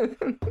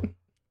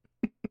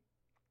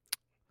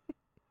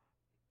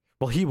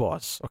 Well, he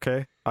was,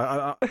 okay?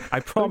 I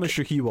promise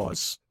you he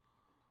was.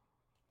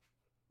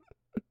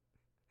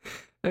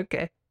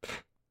 Okay.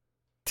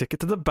 Take it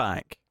to the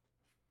bank.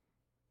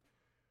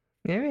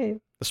 All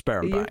right. The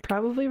sperm You're bank.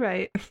 probably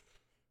right.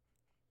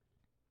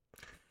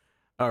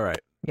 All right.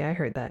 Yeah, I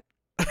heard that.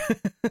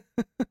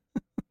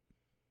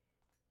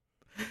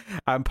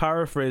 I'm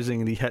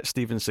paraphrasing the hit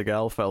Steven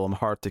Seagal film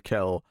Hard to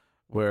Kill,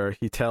 where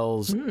he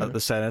tells the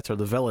senator,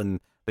 the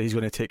villain, that he's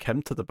going to take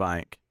him to the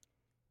bank.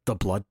 The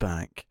blood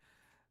bank.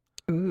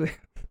 Ooh.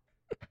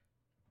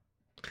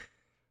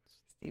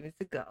 Steven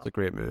Seagal. It's a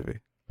great movie.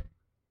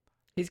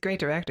 He's a great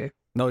director.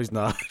 No, he's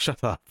not.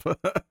 Shut up.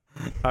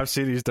 I've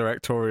seen his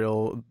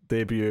directorial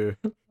debut.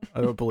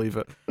 I don't believe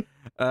it.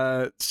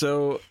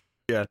 So,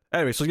 yeah.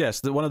 Anyway, so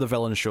yes, one of the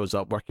villains shows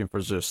up working for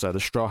Zeus, the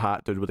straw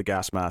hat dude with the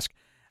gas mask.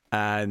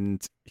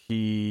 And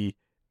he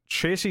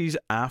chases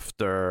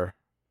after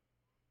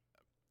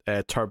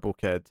Turbo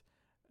Kid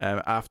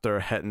after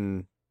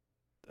hitting...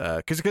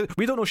 Because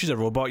we don't know she's a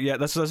robot yet.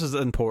 This is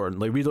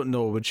important. Like, we don't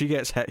know. When she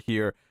gets hit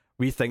here,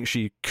 we think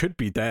she could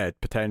be dead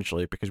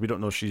potentially because we don't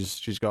know she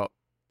she's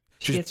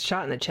gets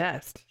shot in the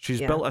chest.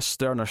 she's built a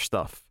sterner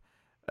stuff.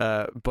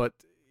 But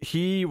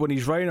when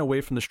he's running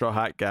away from the Straw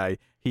Hat guy,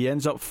 he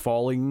ends up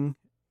falling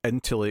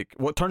into like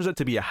what turns out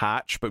to be a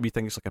hatch, but we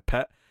think it's like a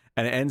pit,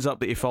 and it ends up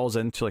that he falls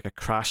into like a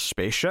crashed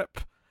spaceship,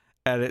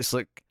 and it's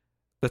like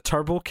the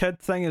Turbo Kid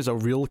thing is a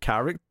real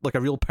character, like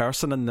a real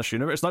person in this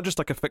universe. It's not just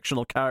like a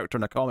fictional character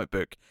in a comic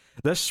book.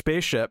 This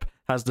spaceship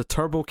has the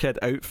Turbo Kid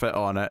outfit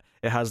on it.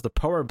 It has the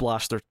Power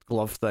Blaster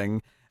glove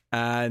thing,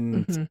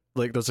 and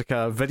like there's like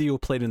a video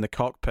playing in the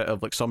cockpit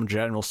of like some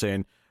general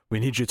saying, "We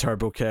need you,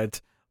 Turbo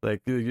Kid.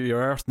 Like your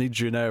Earth needs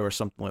you now," or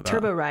something like that.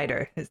 Turbo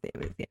Rider, his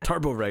name is. Yeah.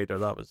 Turbo Rider.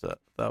 That was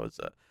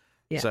it.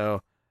 Yeah.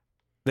 So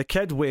the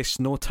kid wastes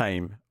no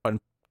time on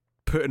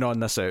putting on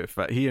this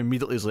outfit. He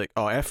immediately is like,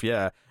 "Oh, F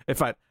yeah." In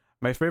fact,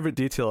 my favorite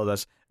detail of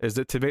this is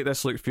that to make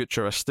this look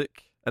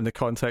futuristic in the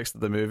context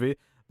of the movie,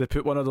 they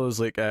put one of those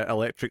like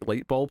electric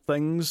light bulb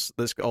things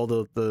that's got all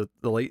the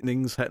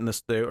lightnings hitting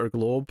the outer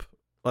globe.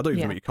 I don't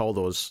even know what you call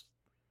those.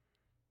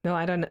 No,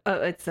 I don't know.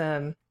 Oh, it's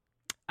I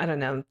don't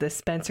know, the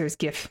Spencer's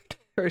gift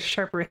or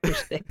Sharper Image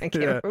thing. I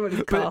can't remember what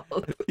it's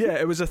called. Yeah,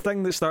 it was a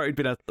thing that started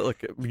being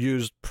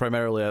used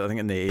primarily, I think,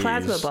 in the 80s.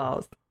 Plasma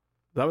balls. Is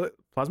that what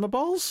plasma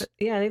balls?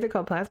 Yeah, I think they're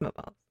called plasma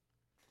balls.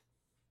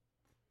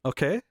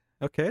 Okay.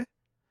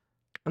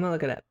 I'm gonna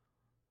look it up.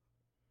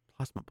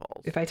 Plasma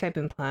balls. If I type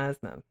in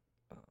plasma,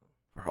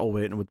 we're all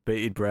waiting with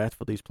bated breath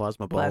for these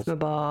plasma balls. Plasma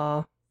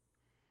ball.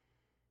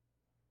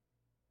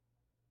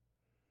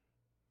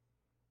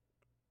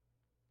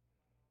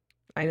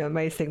 I know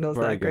my signal's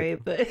Very not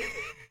great, but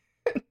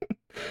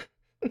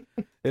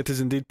it is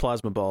indeed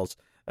plasma balls.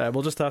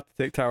 We'll just have to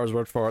take Tara's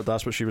word for it.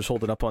 That's what she was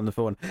holding up on the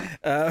phone.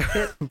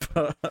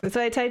 But that's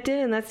what I typed in,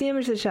 and that's the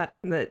image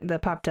that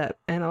popped up,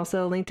 and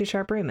also a link to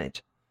Sharper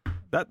Image.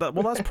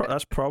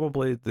 That's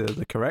probably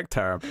the correct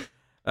term.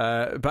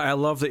 But I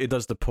love that he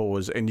does the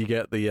pose, and you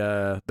get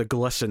the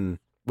glisten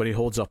when he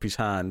holds up his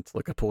hand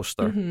like a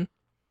poster. Mm-hmm.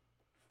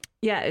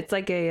 Yeah, it's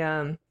like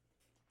a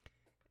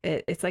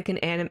it's like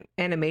an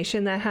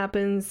animation that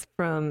happens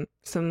from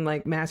some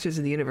like Masters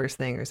of the Universe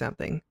thing or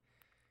something.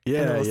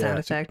 Yeah, a little sound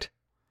effect.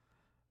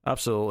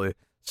 Absolutely.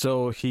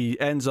 So he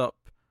ends up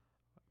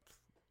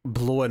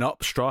blowing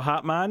up Straw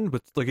Hat Man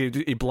with like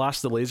he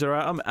blasts the laser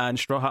at him, and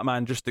Straw Hat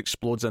Man just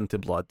explodes into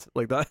blood.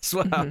 Like that's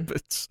what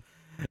happens.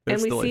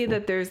 And we see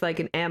that there's like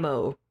an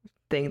ammo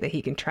thing that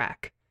he can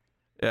track.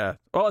 Yeah.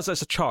 Oh, it's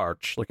a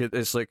charge. Like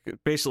it's like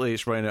basically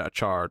it's running out of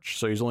charge,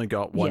 so he's only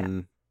got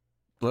one.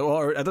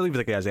 Or I don't even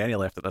think he has any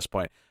left at this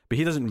point. But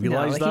he doesn't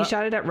realize that. He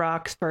shot it at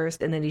Rocks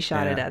first, and then he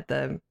shot it at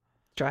the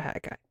Straw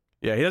Hat guy.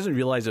 Yeah, he doesn't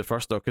realize it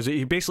first though, because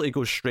he basically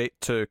goes straight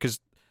to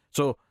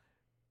so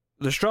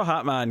the Straw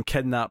Hat Man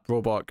kidnapped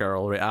Robot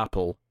Girl, right,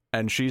 Apple,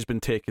 and she's been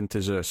taken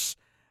to Zeus.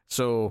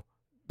 So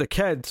the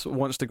kid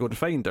wants to go to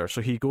find her,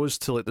 so he goes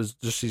to like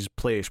Zeus's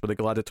place with a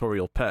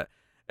gladiatorial pit,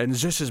 and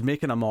Zeus is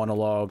making a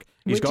monologue.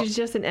 Which is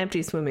just an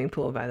empty swimming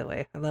pool, by the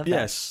way. I love that.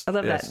 Yes, I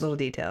love that little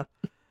detail.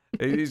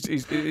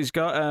 he's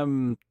got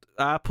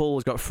Apple,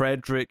 he's got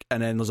Frederick,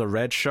 and then there's a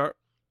red shirt,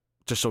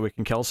 just so we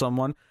can kill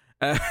someone,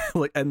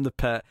 like in the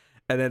pit.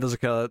 And then there's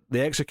like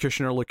the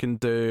executioner looking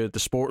dude, the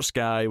sports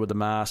guy with the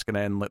mask, and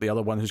then like the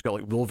other one who's got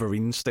like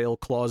Wolverine style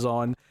claws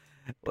on.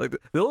 Like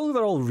they're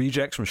all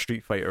rejects from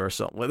Street Fighter or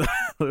something like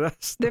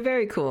that. They're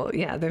very cool.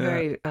 Yeah, they're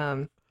very.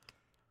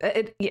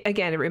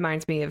 It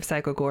reminds me of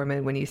Psycho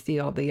Gorman when you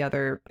see all the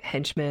other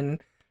henchmen,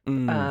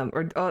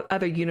 or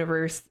other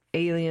universe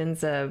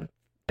aliens,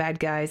 bad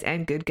guys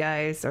and good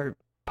guys, or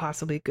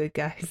possibly good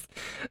guys.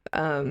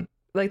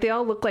 Like they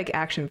all look like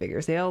action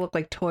figures. They all look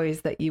like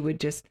toys that you would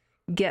just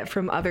get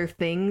from other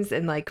things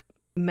and like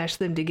mesh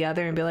them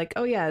together and be like,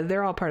 oh yeah,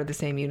 they're all part of the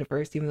same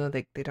universe, even though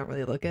they don't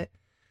really look it.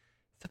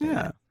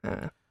 I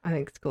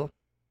think it's cool.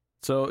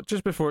 So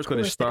just before it's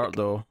going to start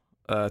though,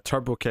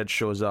 Turbo Kid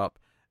shows up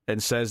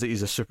and says that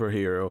he's a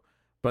superhero,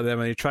 but then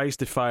when he tries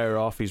to fire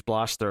off his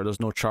blaster, there's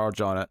no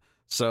charge on it,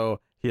 so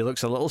he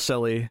looks a little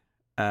silly,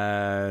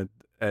 and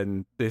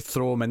they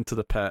throw him into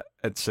the pit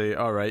and say,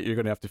 all right, you're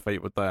going to have to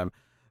fight with them.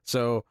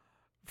 So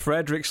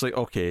Frederick's like,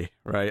 okay,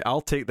 right, I'll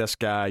take this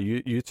guy,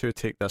 you two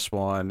take this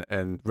one,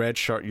 and red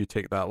shirt, you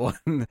take that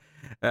one.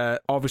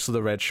 Obviously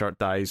the red shirt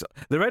dies.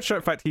 The red shirt,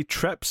 in fact, he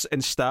trips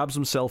and stabs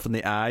himself in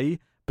the eye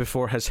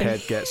before his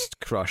head gets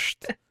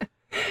crushed.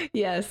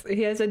 Yes,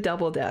 he has a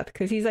double death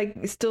because he's like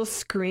still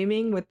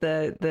screaming with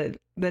the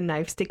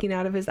knife sticking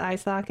out of his eye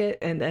socket,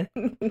 and then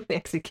the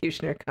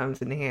executioner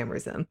comes and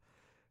hammers him.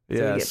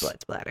 So we get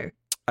blood splatter.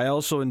 I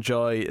also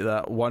enjoy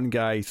that one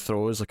guy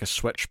throws like a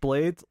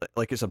switchblade,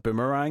 like it's a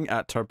boomerang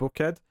at Turbo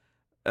Kid,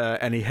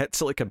 and he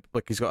hits it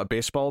like he's got a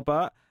baseball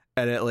bat,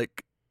 and it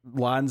like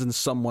lands in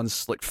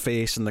someone's like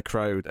face in the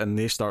crowd, and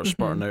they start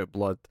spurting out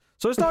blood.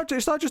 So it's not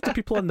just the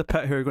people in the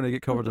pit who are going to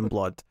get covered in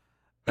blood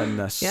in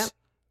this. Yep.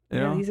 You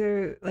know? These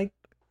are like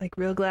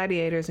real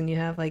gladiators, and you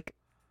have like,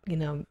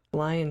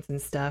 lions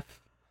and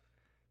stuff.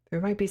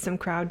 There might be some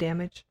crowd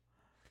damage.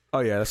 Oh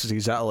yeah, this is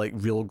exactly like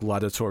real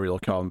gladiatorial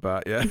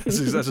combat. Yeah, this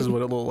is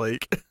what it looked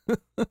like.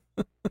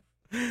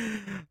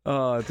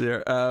 Oh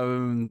dear.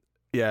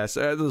 Yes,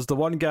 there's the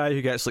one guy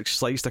who gets like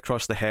sliced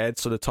across the head,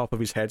 so the top of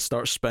his head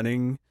starts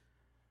spinning.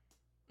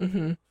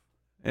 Mm-hmm.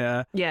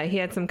 Yeah. Yeah, he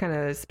had some kind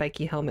of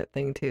spiky helmet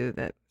thing too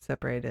that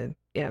separated.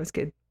 Yeah, it was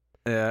good.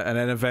 Yeah, and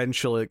then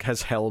eventually like,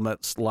 his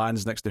helmet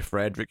lands next to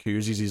Frederick, who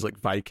uses his like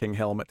Viking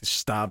helmet to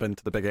stab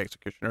into the big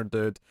executioner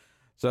dude.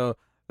 So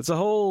it's a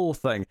whole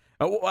thing.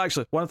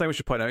 Actually, one thing we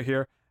should point out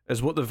here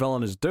is what the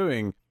villain is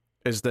doing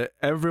is that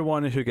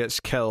everyone who gets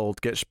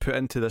killed gets put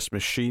into this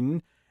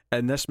machine,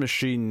 and this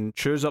machine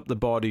chews up the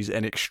bodies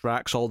and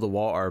extracts all the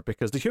water,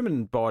 because the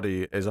human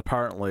body is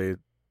apparently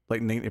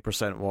like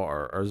 90%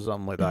 water or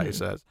something like that, he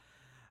says.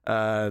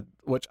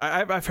 Which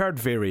I've heard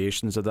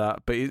variations of that,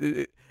 but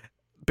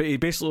he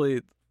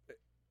basically,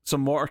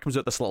 some water comes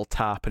out this little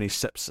tap and he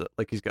sips it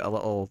like he's got a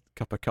little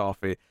cup of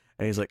coffee,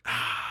 and he's like,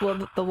 ah.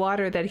 Well, the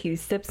water that he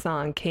sips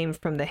on came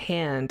from the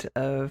hand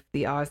of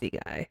the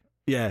Aussie guy.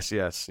 Yes.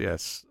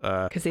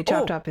 Because they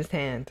chopped off his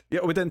hand.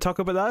 Yeah, we didn't talk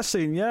about that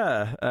scene.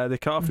 Yeah, they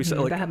cut off his.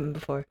 That happened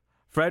before.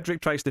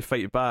 Frederick tries to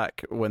fight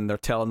back when they're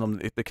telling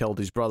him they killed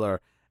his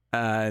brother,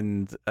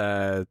 and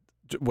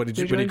what did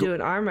you? They're going to do an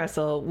arm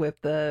wrestle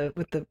with the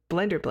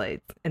blender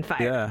blades and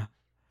fire.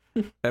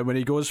 Yeah. And when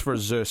he goes for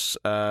Zeus,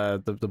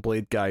 the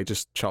blade guy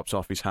just chops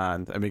off his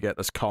hand, and we get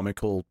this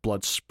comical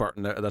blood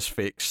spurting out of this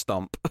fake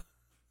stump.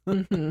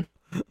 It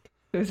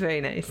was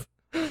very nice.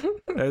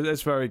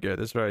 It's very good.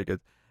 It's very good.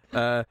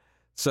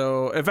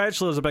 So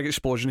eventually there's a big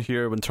explosion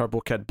here when Turbo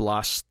Kid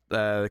blasts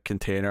the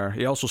container.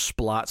 He also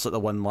splats at the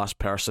one last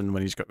person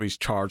when his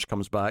charge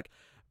comes back.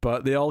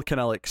 But they all kind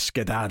of like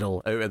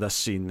skedaddle out of this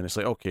scene, and it's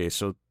like, okay,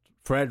 so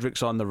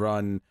Frederick's on the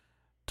run,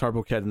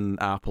 Turbo Kid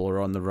and Apple are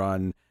on the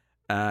run,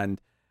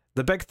 and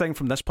the big thing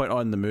from this point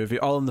on in the movie,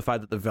 all in the fact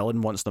that the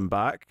villain wants them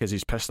back because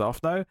he's pissed off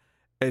now,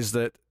 is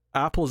that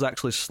Apple's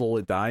actually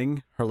slowly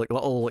dying. Her like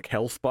little like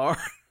health bar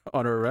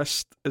on her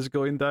wrist is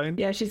going down.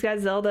 Yeah, she's got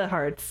Zelda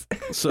hearts.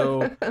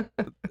 So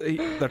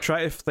they're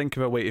trying to think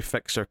of a way to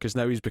fix her because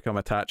now he's become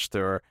attached to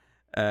her,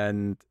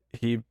 and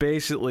they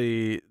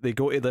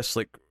go to this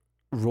like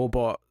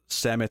robot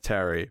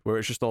cemetery where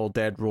it's just all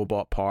dead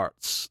robot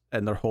parts,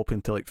 and they're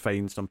hoping to like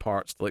find some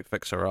parts to like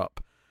fix her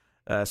up.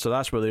 So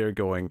that's where they're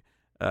going.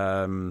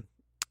 So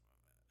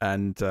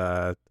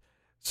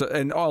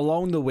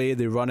along the way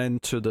they run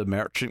into the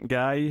merchant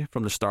guy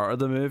from the start of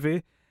the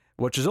movie,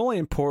 which is only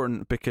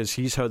important because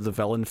he's how the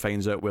villain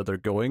finds out where they're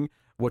going,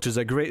 which is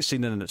a great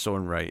scene in its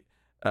own right.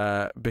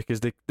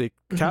 Because they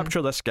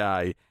capture this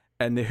guy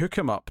and they hook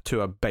him up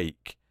to a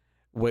bike,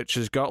 which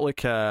has got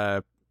like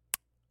a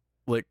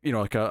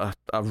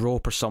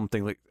rope or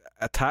something like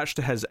attached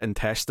to his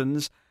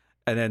intestines,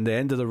 and then the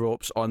end of the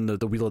rope's on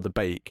the wheel of the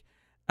bike,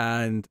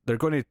 and they're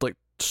going to like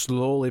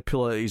slowly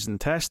pull out his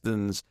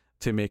intestines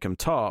to make him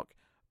talk.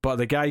 But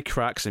the guy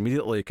cracks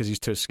immediately because he's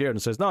too scared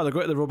and says, "No, they're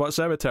going to the robot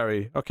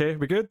cemetery. Okay,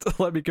 we good?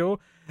 Let me go."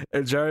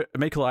 And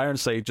Michael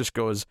Ironside just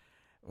goes,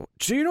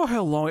 "Do you know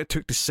how long it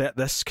took to set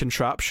this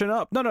contraption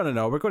up? No.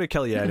 We're going to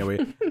kill you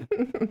anyway."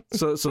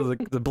 So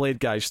the blade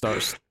guy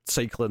starts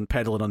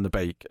pedaling on the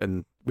bike,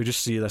 and we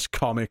just see this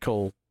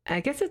comical.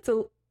 I guess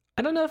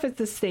I don't know if it's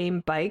the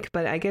same bike,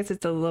 but I guess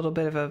it's a little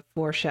bit of a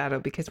foreshadow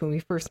because when we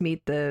first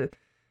meet the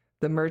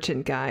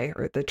merchant guy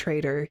or the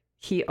trader,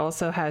 he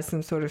also has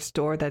some sort of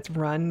store that's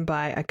run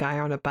by a guy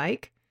on a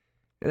bike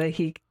that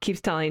he keeps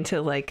telling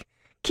to like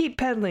keep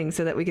pedaling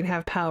so that we can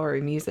have power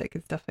and music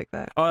and stuff like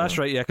that. Oh, that's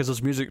right, yeah, because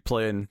there's music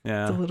playing.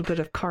 Yeah, it's a little bit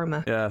of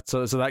karma. Yeah,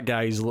 so that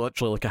guy's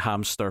literally like a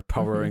hamster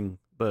powering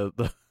the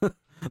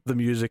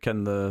music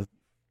and the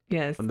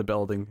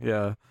building.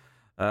 Yeah,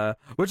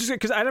 which is good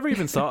because I never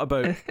even thought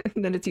about.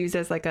 And then it's used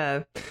as like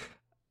a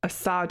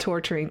saw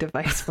torturing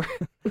device for.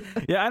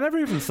 Yeah, I never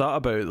even thought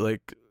about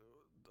like.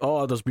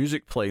 Oh, there's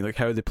music playing, like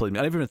how they play. I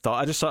never even thought.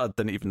 I just sort of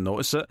didn't even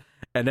notice it.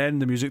 And then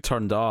the music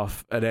turned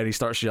off, and then he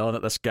starts yelling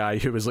at this guy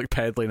who was like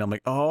pedaling. I'm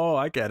like, oh,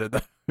 I get it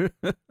now.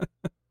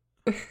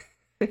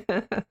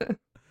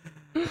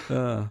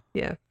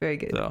 Yeah, very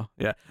good. So,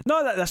 yeah.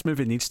 No, this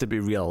movie needs to be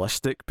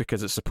realistic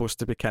because it's supposed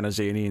to be kind of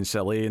zany and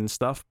silly and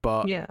stuff,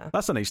 but yeah,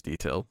 that's a nice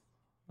detail.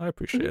 I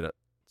appreciate it.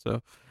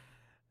 So,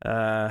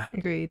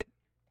 agreed.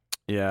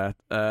 Yeah.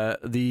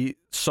 The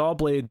saw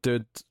blade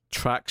dude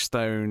tracks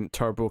down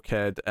Turbo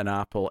Kid and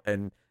Apple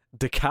and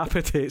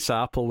decapitates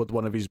Apple with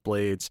one of his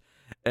blades,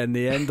 and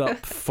they end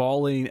up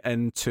falling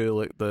into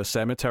like the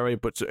cemetery,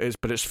 but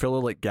it's full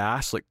of like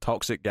gas, like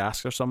toxic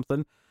gas or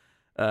something.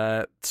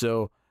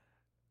 So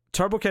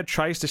Turbo Kid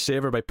tries to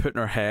save her by putting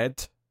her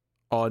head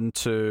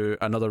onto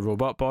another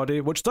robot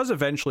body, which does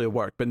eventually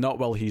work, but not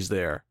while he's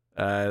there.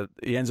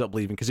 He ends up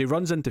leaving because he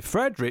runs into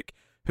Frederick,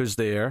 who's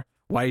there.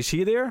 Why is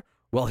he there?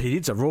 Well, he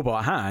needs a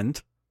robot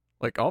hand,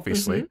 like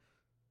obviously. Mm-hmm.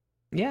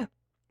 Yeah,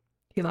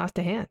 he lost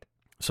a hand.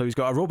 So he's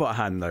got a robot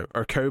hand now.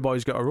 Or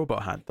Cowboy's got a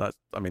robot hand. Now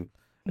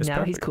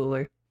perfect. He's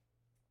cooler.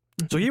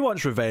 So he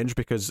wants revenge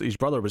because his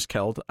brother was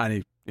killed,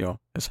 and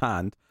his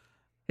hand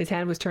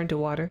was turned to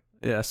water.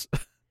 Yes,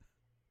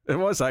 it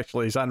was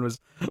actually. His hand was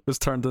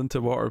turned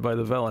into water by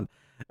the villain.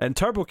 And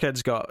Turbo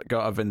Kid's got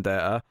a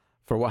vendetta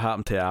for what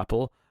happened to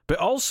Apple, but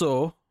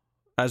also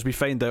as we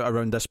find out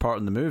around this part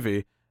in the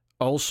movie,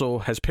 also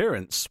his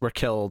parents were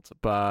killed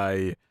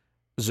by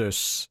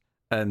Zeus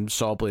and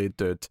Sawblade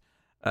dude.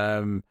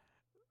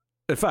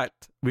 In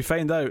fact, we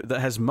find out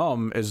that his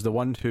mum is the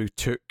one who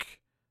took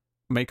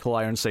Michael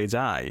Ironside's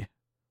eye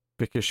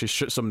because she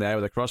shoots him in the eye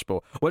with a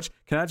crossbow. Which,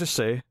 can I just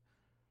say,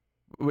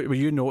 were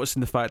you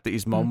noticing the fact that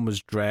his mum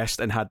was dressed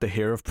and had the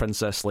hair of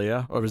Princess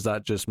Leia, or was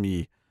that just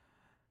me?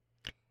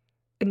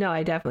 No,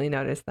 I definitely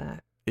noticed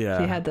that. Yeah.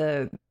 She had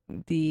the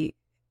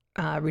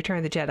Return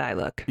of the Jedi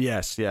look.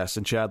 Yes,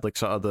 and she had like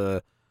sort of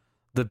the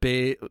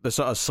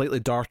sort of slightly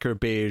darker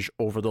beige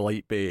over the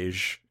light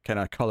beige kind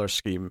of color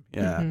scheme.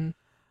 Yeah.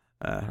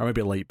 Mm-hmm. Or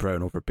maybe light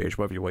brown over beige,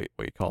 whatever you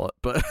call it.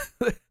 But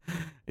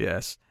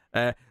yes.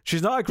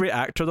 She's not a great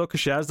actor though, because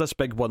she has this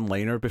big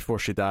one-liner before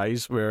she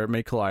dies where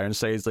Michael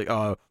Ironside's like,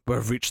 "Oh,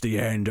 we've reached the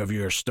end of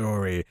your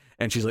story,"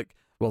 and she's like,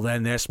 "Well,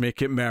 then let's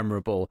make it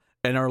memorable."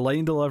 And her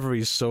line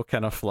delivery is so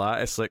kind of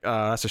flat. It's like,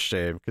 oh, that's a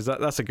shame, because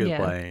that's a good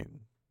line.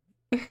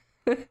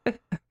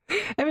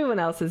 Everyone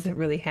else is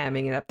really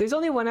hamming it up. There's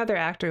only one other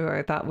actor who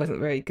I thought wasn't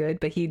very good,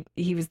 but he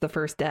was the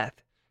first death.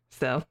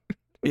 So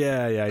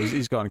yeah,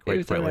 he's gone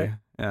quite quickly.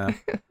 Yeah,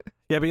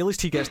 yeah, but at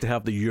least he gets to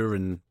have the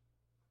urine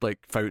like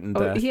fountain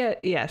death.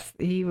 Yes,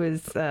 he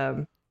was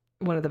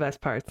one of the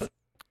best parts.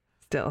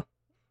 Still,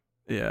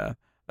 yeah.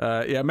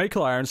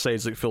 Michael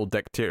Ironside's like full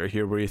dictator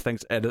here, where he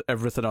thinks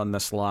everything on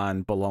this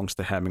land belongs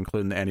to him,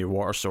 including any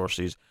water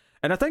sources.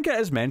 And I think it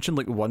is mentioned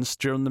like once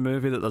during the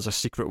movie that there's a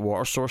secret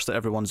water source that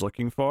everyone's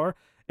looking for.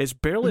 It's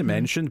barely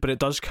mentioned, but it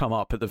does come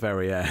up at the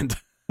very end.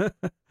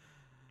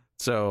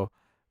 So,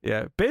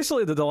 yeah,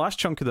 basically the last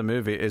chunk of the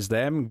movie is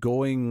them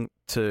going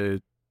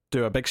to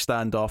do a big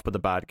standoff with the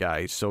bad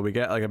guys. So we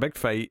get like a big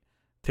fight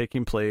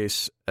taking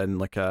place in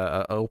like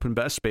a open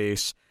bit of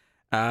space,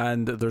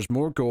 and there's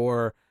more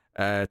gore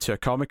to a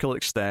comical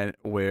extent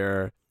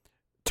where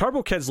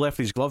Turbo Kid's left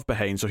his glove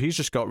behind, so he's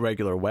just got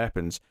regular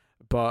weapons.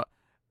 But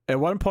at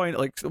one point,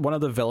 like, one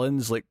of the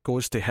villains like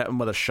goes to hit him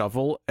with a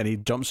shovel, and he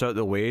jumps out of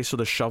the way, so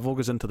the shovel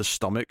goes into the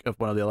stomach of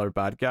one of the other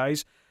bad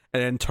guys,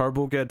 and then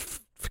Turbo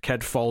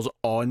Kid falls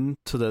on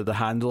to the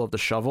handle of the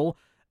shovel,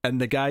 and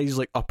the guy's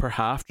like upper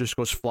half just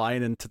goes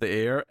flying into the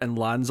air and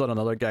lands on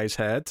another guy's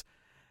head.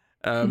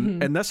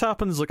 And this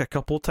happens like a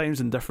couple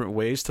times in different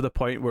ways, to the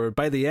point where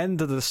by the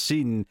end of the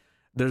scene,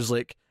 there's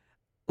like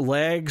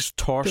legs,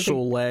 torso,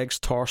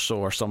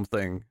 or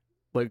something,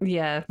 like,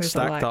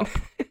 stacked up.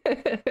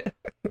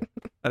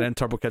 And then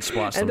Turbo Kid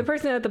splats and them. the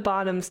person at the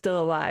bottom's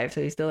still alive,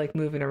 so he's still like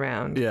moving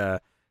around. Yeah,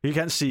 he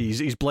can't see.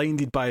 He's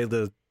blinded by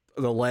the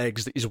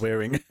legs that he's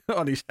wearing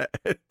on his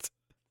head.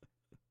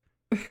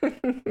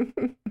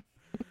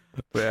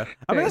 Yeah,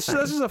 I mean, this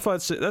is a fun.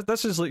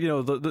 This is like, you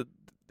know,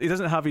 he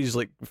doesn't have his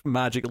like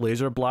magic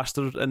laser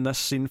blaster in this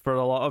scene for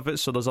a lot of it,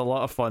 so there's a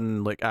lot of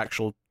fun like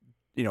actual,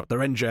 you know,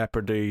 they're in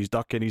jeopardy. He's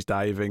ducking, he's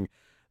diving.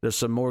 There's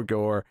some more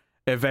gore.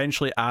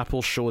 Eventually,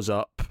 Apple shows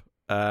up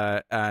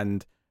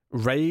and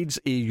rides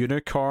a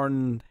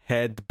unicorn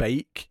head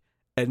bike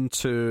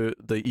into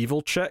the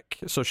evil chick,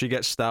 so she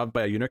gets stabbed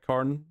by a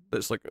unicorn.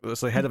 That's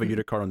the head of a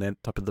unicorn on the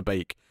top of the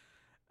bike,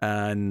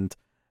 and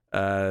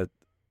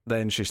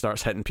then she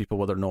starts hitting people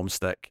with her gnome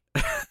stick.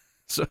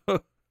 So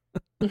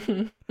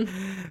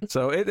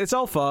it's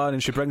all fun,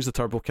 and she brings the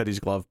Turbo Kid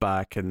his glove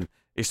back, and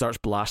he starts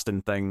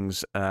blasting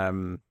things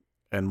and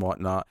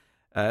whatnot.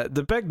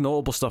 The big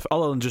notable stuff,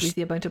 other than just, we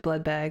see a bunch of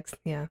blood bags.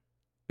 Yeah,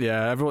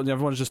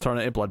 everyone's just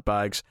turning into blood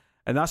bags,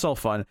 and that's all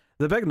fun.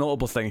 The big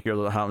notable thing here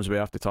that happens we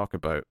have to talk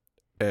about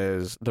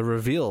is the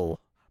reveal,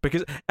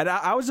 because, and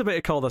I was about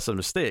to call this a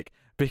mistake,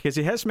 because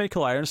he hits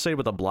Michael Ironside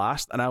with a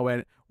blast, and I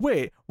went,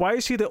 wait, why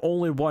is he the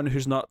only one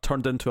who's not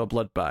turned into a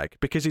blood bag?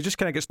 Because he just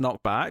kind of gets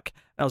knocked back.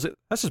 And I was like,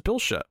 this is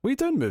bullshit. What are you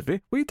doing,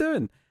 movie? What are you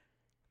doing?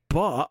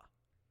 But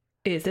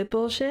is it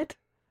bullshit?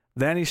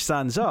 Then he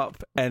stands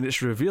up, and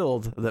it's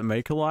revealed that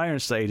Michael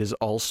Ironside is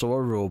also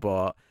a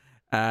robot.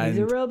 And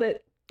he's a robot.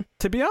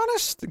 To be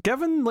honest,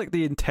 given like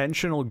the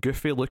intentional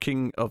goofy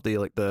looking of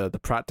the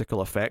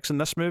practical effects in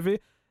this movie,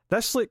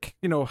 this, like,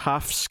 you know,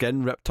 half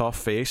skin ripped off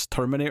face,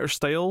 Terminator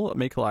style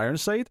Michael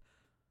Ironside,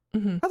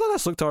 I thought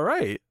this looked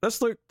alright.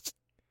 This looked,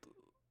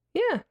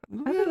 yeah,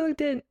 I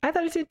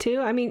thought it did too.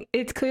 I mean,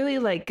 it's clearly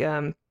like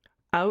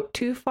out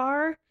too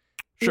far.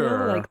 Sure. You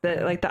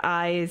know, like the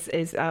eye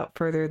is out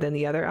further than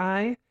the other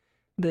eye,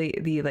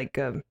 the like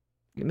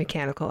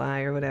mechanical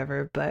eye or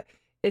whatever. But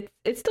it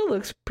still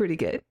looks pretty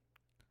good.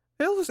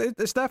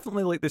 It's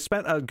definitely like they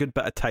spent a good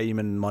bit of time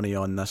and money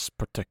on this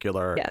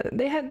particular. Yeah,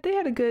 they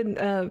had a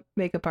good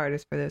makeup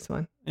artist for this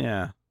one.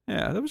 Yeah,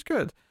 that was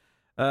good.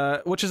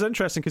 Which is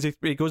interesting because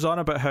he goes on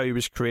about how he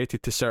was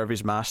created to serve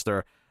his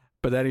master,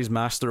 but then his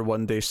master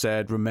one day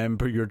said,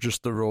 "Remember, you're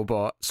just a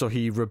robot." So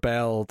he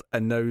rebelled,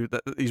 and now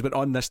that he's been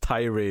on this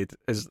tirade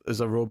as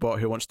a robot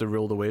who wants to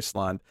rule the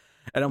wasteland.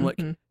 And I'm like,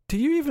 do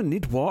you even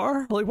need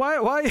water? Like,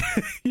 why?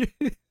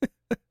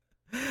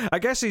 I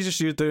guess he's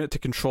just doing it to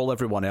control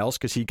everyone else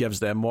because he gives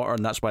them water,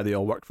 and that's why they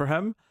all work for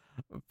him.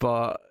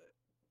 But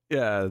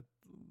yeah,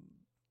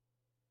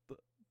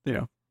 you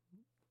know.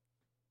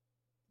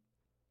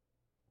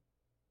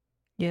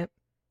 Yep.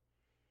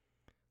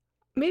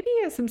 maybe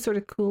he has some sort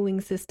of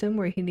cooling system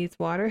where he needs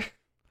water.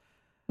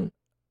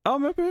 Oh,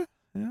 maybe,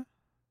 yeah.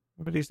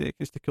 Maybe he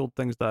needs to cool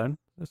things down.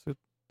 That's a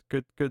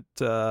good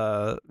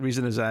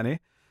reason as any.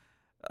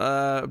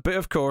 But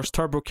of course,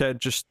 Turbo Kid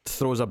just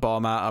throws a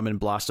bomb at him and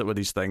blasts it with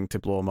his thing to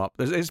blow him up.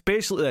 It's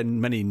basically a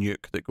mini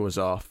nuke that goes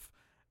off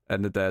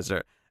in the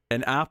desert.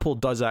 And Apple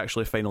does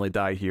actually finally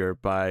die here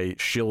by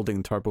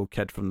shielding Turbo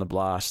Kid from the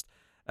blast.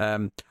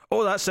 That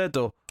said,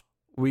 though,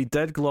 we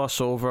did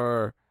gloss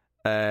over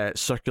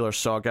Circular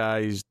Saw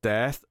Guy's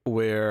death,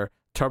 where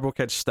Turbo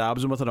Kid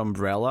stabs him with an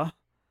umbrella,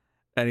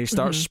 and he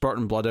starts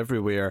spurting blood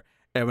everywhere.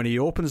 And when he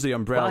opens the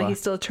umbrella, while he's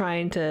still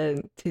trying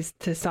to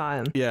saw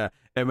him. Yeah,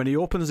 and when he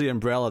opens the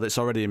umbrella that's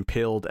already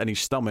impaled in his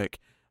stomach,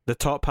 the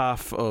top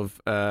half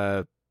of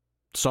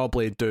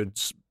Sawblade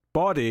Dude's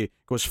body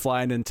goes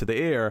flying into the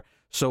air.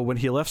 So when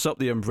he lifts up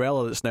the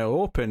umbrella that's now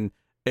open,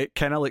 it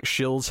kind of like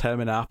shields him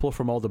and Apple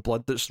from all the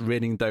blood that's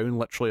raining down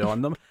literally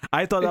on them.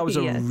 I thought that was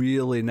a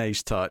really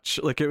nice touch.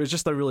 Like, it was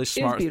just a really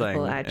smart it was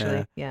beautiful, thing.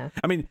 Actually, yeah.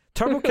 I mean,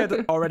 Turbo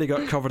Kid already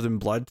got covered in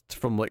blood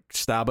from like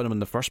stabbing him in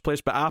the first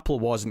place, but Apple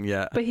wasn't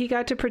yet. But he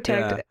got to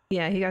protect.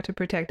 Yeah, he got to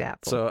protect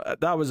Apple. So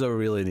that was a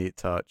really neat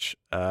touch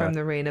from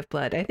the rain of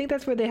blood. I think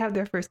that's where they have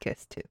their first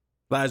kiss too.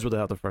 That is where they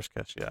have their first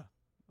kiss. Yeah.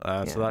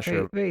 So that's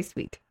very, very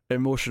sweet.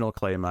 Emotional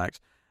climax.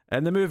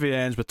 And the movie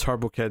ends with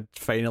Turbo Kid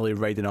finally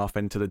riding off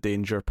into the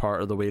danger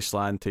part of the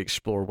wasteland to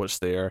explore what's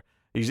there.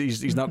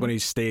 He's not going to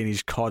stay in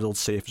his coddled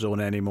safe zone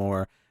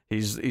anymore.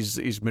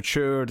 He's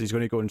matured. He's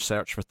going to go and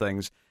search for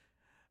things.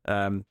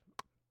 But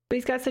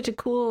he's got such a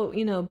cool,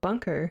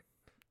 bunker.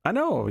 I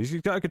know, he's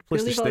got a good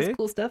place to stay. All his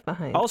cool stuff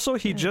behind. Also,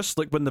 he just,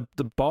 like, when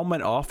the bomb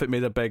went off, it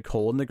made a big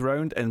hole in the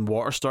ground, and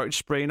water started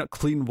spraying up.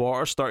 Clean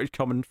water started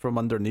coming from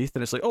underneath,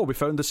 and it's like, oh, we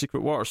found the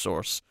secret water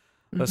source.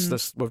 We've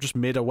just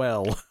made a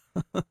well.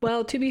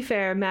 Well, to be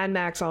fair, Mad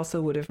Max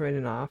also would have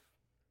ridden off.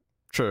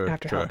 True.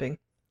 After helping.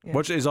 Yeah.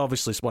 Which is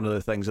obviously one of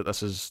the things that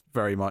this is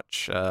very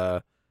much,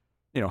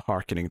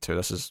 hearkening to.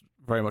 This is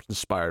very much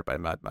inspired by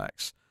Mad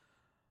Max.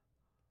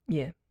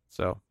 Yeah.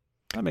 So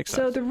that makes sense.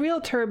 So the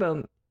real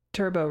Turbo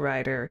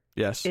Rider,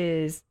 yes,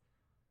 is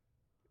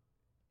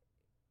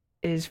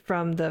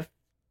from the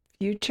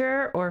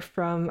future, or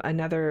from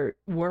another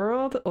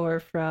world, or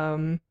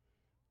from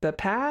the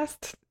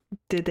past.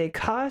 Did they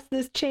cause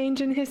this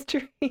change in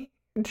history?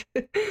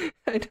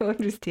 I don't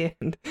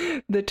understand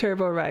the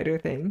Turbo Rider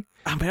thing.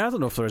 I mean, I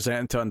don't know if there's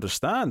anything to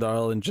understand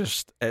other than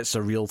just it's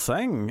a real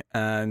thing,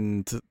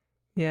 and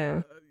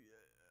yeah,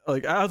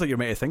 like, I don't think you're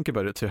meant to think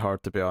about it too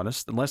hard, to be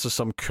honest, unless there's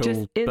some cool just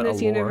in bit this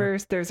of lore.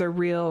 universe. There's a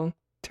real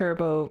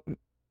Turbo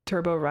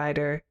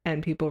Rider,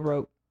 and people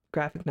wrote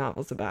graphic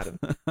novels about him.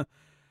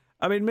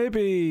 I mean,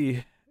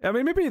 maybe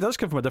he does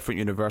come from a different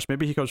universe.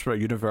 Maybe he comes from a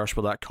universe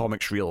where that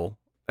comic's real,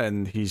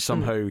 and he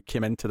somehow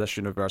came into this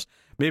universe.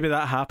 Maybe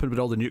that happened when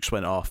all the nukes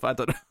went off. I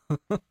don't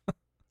know.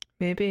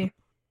 Maybe.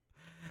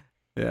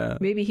 Yeah.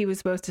 Maybe he was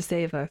supposed to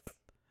save us.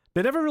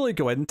 They never really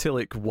go into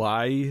like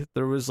why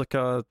there was like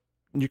a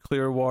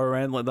nuclear war or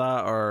anything like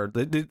that,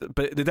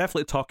 but they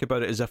definitely talk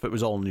about it as if it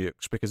was all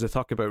nukes, because they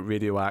talk about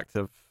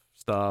radioactive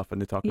stuff,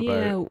 and they talk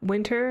about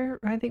winter.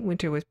 I think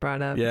winter was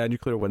brought up. Yeah,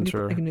 nuclear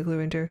winter. Like a nuclear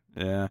winter.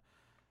 Yeah.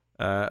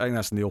 I think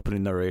that's in the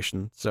opening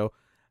narration. So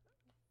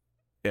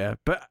yeah,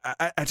 but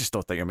I just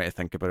don't think you're meant to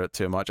think about it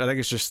too much. I think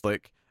it's just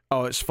like,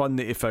 oh, it's fun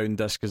that he found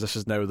this, because this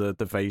is now the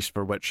device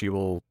for which he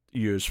will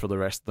use for the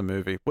rest of the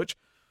movie. Which,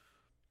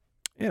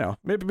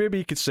 maybe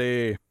you could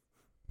say,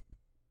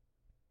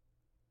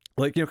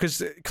 like,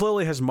 because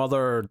clearly his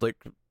mother like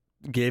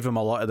gave him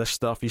a lot of this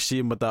stuff. You see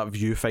him with that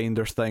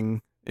viewfinder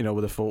thing,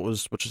 with the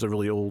photos, which is a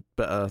really old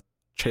bit of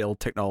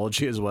child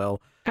technology as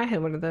well. I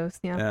had one of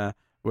those. Yeah.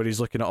 Where he's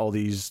looking at all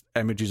these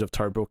images of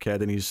Turbo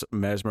Kid and he's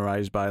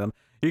mesmerized by them.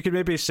 You could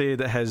maybe say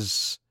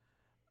that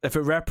if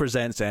it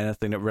represents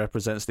anything, it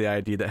represents the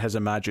idea that his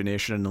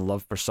imagination and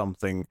love for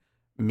something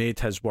made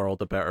his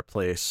world a better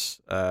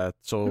place.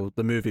 So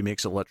the movie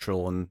makes it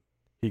literal, and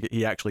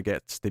he actually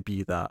gets to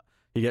be that.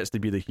 He gets to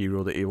be the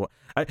hero that he wants.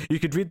 You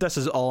could read this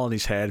as all in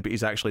his head, but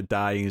he's actually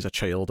dying as a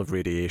child of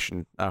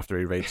radiation after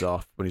he rides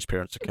off when his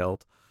parents are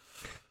killed.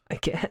 I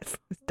guess.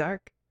 It's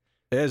dark.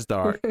 It is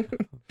dark.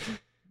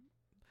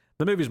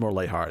 The movie's more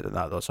lighthearted than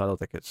that, though, so I don't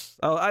think it's...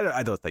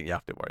 I don't think you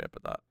have to worry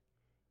about that.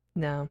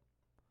 No.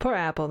 Poor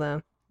Apple,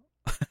 though.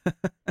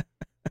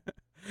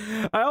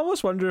 I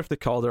almost wonder if they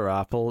called her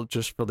Apple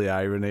just for the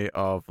irony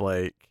of,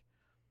 like,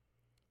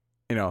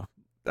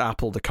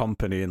 Apple the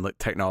company and, like,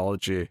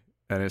 technology,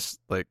 and it's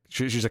like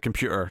she's a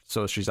computer,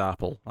 so she's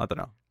Apple. I don't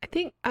know.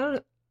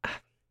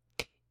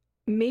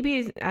 Maybe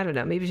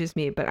it's just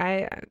me, but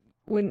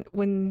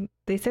when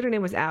they said her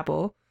name was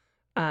Apple,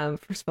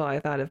 first of all, I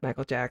thought of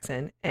Michael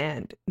Jackson,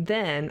 and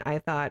then I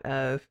thought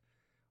of,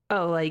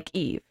 like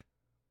Eve.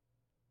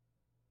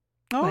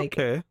 Oh, like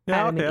okay.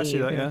 Yeah, Adam okay, I and see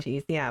Eve, that, yeah. and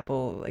she's the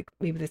apple. Like,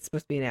 maybe this is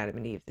supposed to be an Adam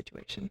and Eve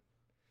situation.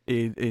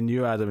 A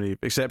new Adam and Eve,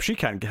 except she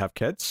can't have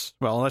kids.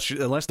 Well,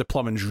 unless the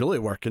plumbing's really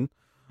working.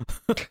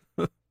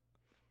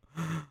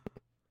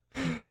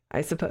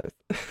 I suppose.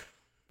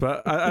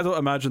 But I don't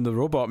imagine the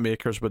robot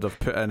makers would have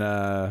put in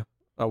a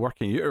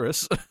working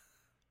uterus.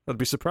 I'd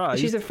be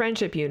surprised. She's a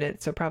friendship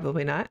unit, so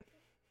probably not.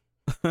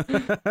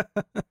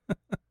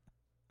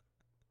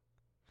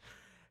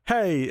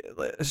 Hey,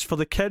 it's for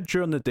the kid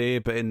during the day,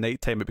 but in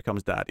nighttime it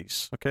becomes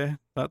daddy's. Okay,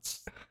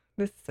 that's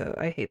This. So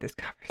I hate this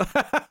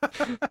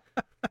conversation.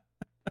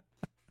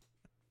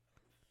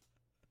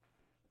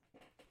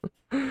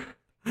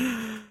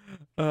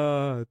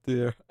 Oh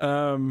dear.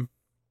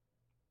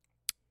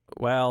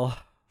 Well,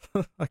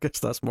 I guess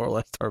that's more or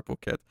less Turbo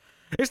Kid.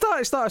 It's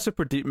not a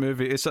super deep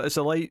movie. It's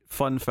a light,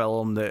 fun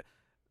film that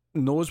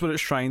knows what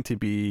it's trying to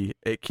be.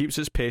 It keeps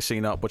its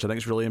pacing up, which I think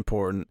is really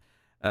important.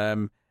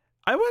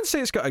 I wouldn't say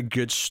it's got a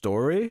good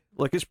story.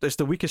 Like it's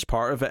the weakest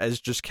part of it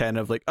is just kind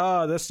of like,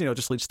 this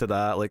just leads to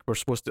that. Like we're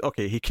supposed to,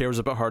 okay, he cares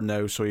about her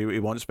now, so he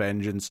wants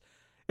vengeance.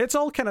 It's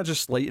all kind of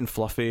just light and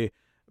fluffy,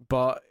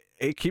 but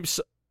it keeps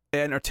it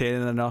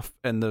entertaining enough,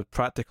 and the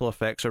practical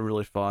effects are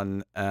really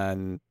fun,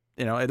 and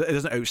it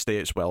doesn't outstay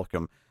its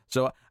welcome.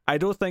 So I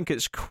don't think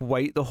it's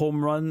quite the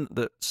home run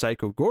that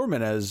Psycho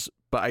Gorman is,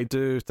 but I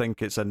do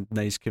think it's a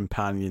nice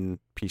companion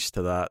piece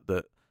to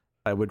that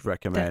I would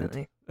recommend.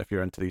 Definitely. If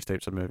you're into these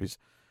types of movies.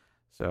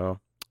 So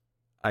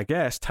I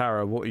guess,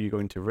 Tara, what are you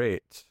going to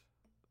rate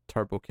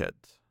Turbo Kid?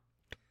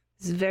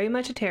 This is very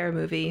much a terror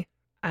movie.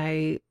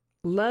 I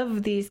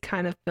love these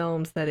kind of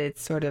films that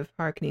it's sort of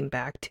harkening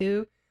back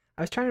to.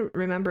 I was trying to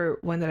remember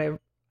one that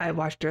I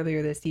watched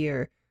earlier this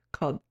year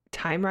called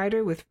Time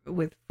Rider with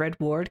Fred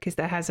Ward, because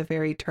that has a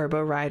very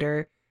Turbo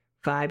Rider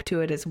vibe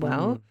to it as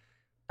well.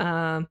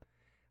 I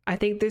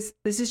think this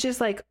is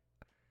just like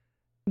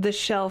the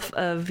shelf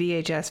of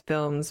VHS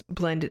films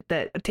blended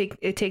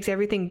it takes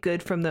everything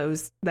good from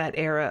that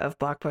era of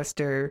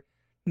blockbuster,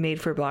 made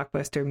for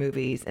blockbuster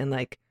movies, and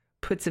like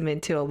puts them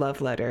into a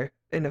love letter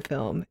in a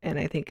film, and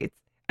I think it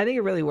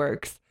really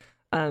works.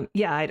 I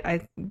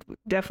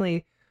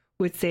definitely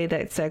would say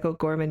that Psycho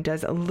Gorman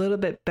does a little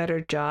bit better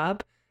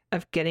job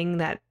of getting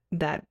that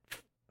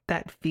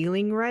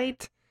feeling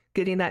right,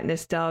 getting that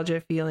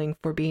nostalgia feeling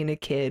for being a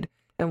kid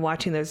and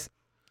watching those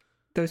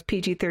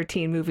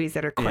PG-13 movies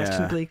that are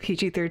questionably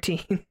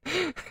PG-13.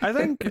 I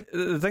think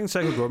the thing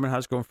Psycho Gorman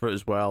has going for it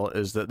as well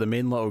is that the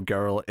main little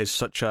girl is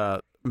such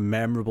a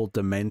memorable,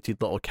 demented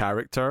little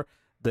character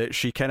that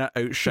she kind of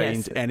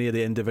outshined any of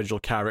the individual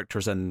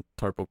characters in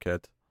Turbo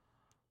Kid.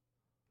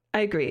 I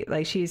agree.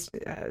 Like she's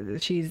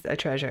a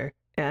treasure,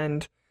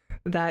 and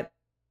that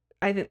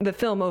I think the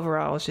film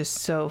overall is just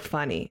so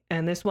funny.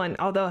 And this one,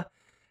 although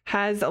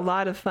has a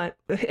lot of fun,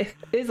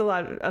 is a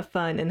lot of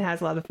fun and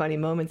has a lot of funny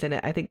moments in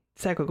it, I think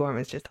Psycho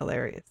Gorman is just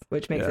hilarious,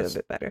 which makes it a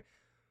bit better.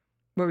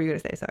 What were you going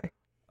to say? Sorry.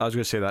 I was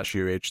going to say that's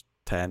you age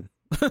 10.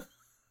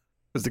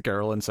 Was the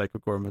girl in Psycho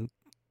Gorman.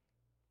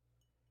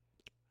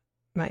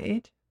 My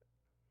age?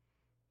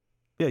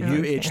 Yeah,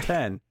 you age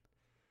 10.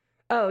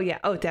 Oh, yeah.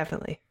 Oh,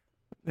 definitely.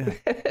 Yeah.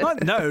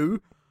 Not no.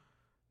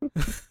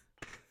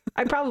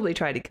 I probably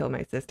tried to kill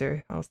my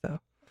sister also.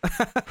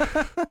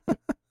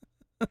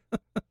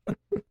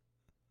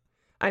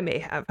 I may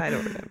have. I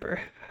don't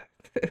remember.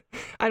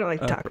 I don't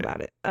like to talk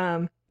about it.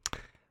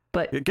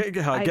 But give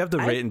the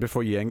rating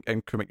before you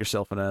incriminate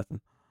yourself in anything.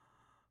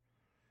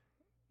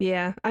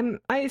 Yeah,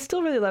 I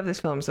still really love this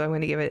film, so I'm going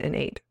to give it an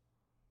 8.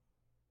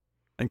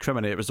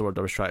 Incriminate was the word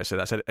I was trying to say.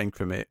 I said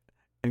incriminate.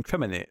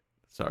 Incriminate.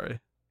 Sorry.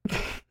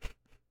 Said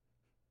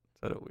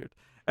it weird.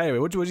 Anyway,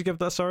 what would you give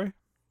that? Sorry.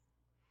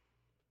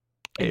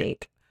 An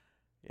 8.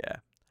 Yeah.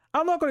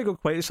 I'm not going to go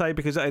quite as high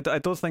because I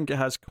don't think it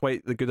has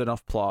quite the good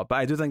enough plot, but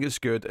I do think it's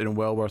good and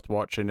well worth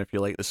watching if you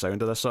like the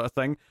sound of this sort of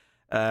thing.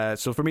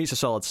 So for me, it's a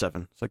solid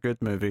 7. It's a good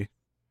movie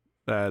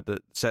that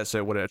sets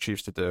out what it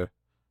achieves to do.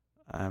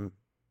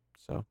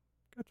 So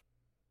good.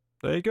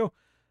 There you go.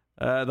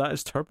 That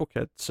is Turbo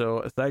Kid.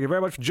 So thank you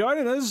very much for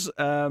joining us.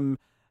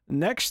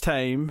 Next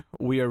time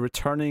we are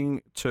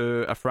returning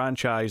to a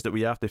franchise that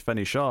we have to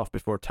finish off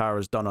before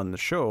Tara's done on the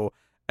show,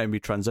 and we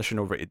transition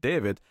over to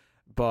David.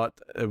 But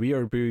we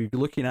are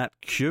looking at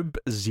Cube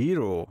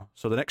Zero.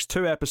 So the next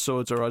 2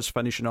 episodes are us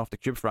finishing off the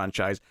Cube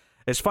franchise.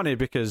 It's funny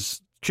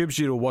because Cube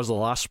Zero was the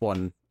last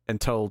one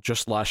until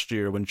just last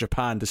year when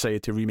Japan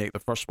decided to remake the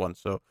first one.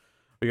 So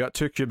we got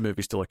 2 Cube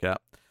movies to look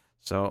at.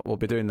 So we'll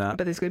be doing that.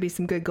 But there's going to be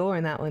some good gore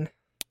in that one.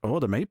 Oh,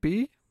 there might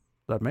be.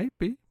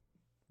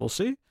 We'll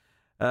see.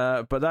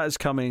 But that is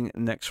coming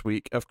next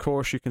week. Of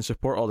course, you can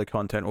support all the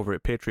content over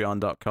at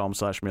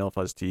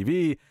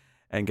patreon.com/MailFuzzTV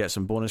and get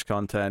some bonus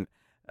content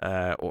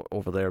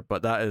over there.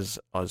 But that is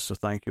us. So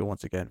thank you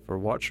once again for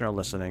watching or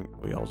listening.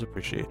 We always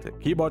appreciate it.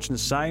 Keep watching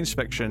science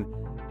fiction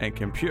and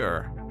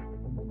computer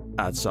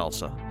ad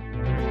salsa.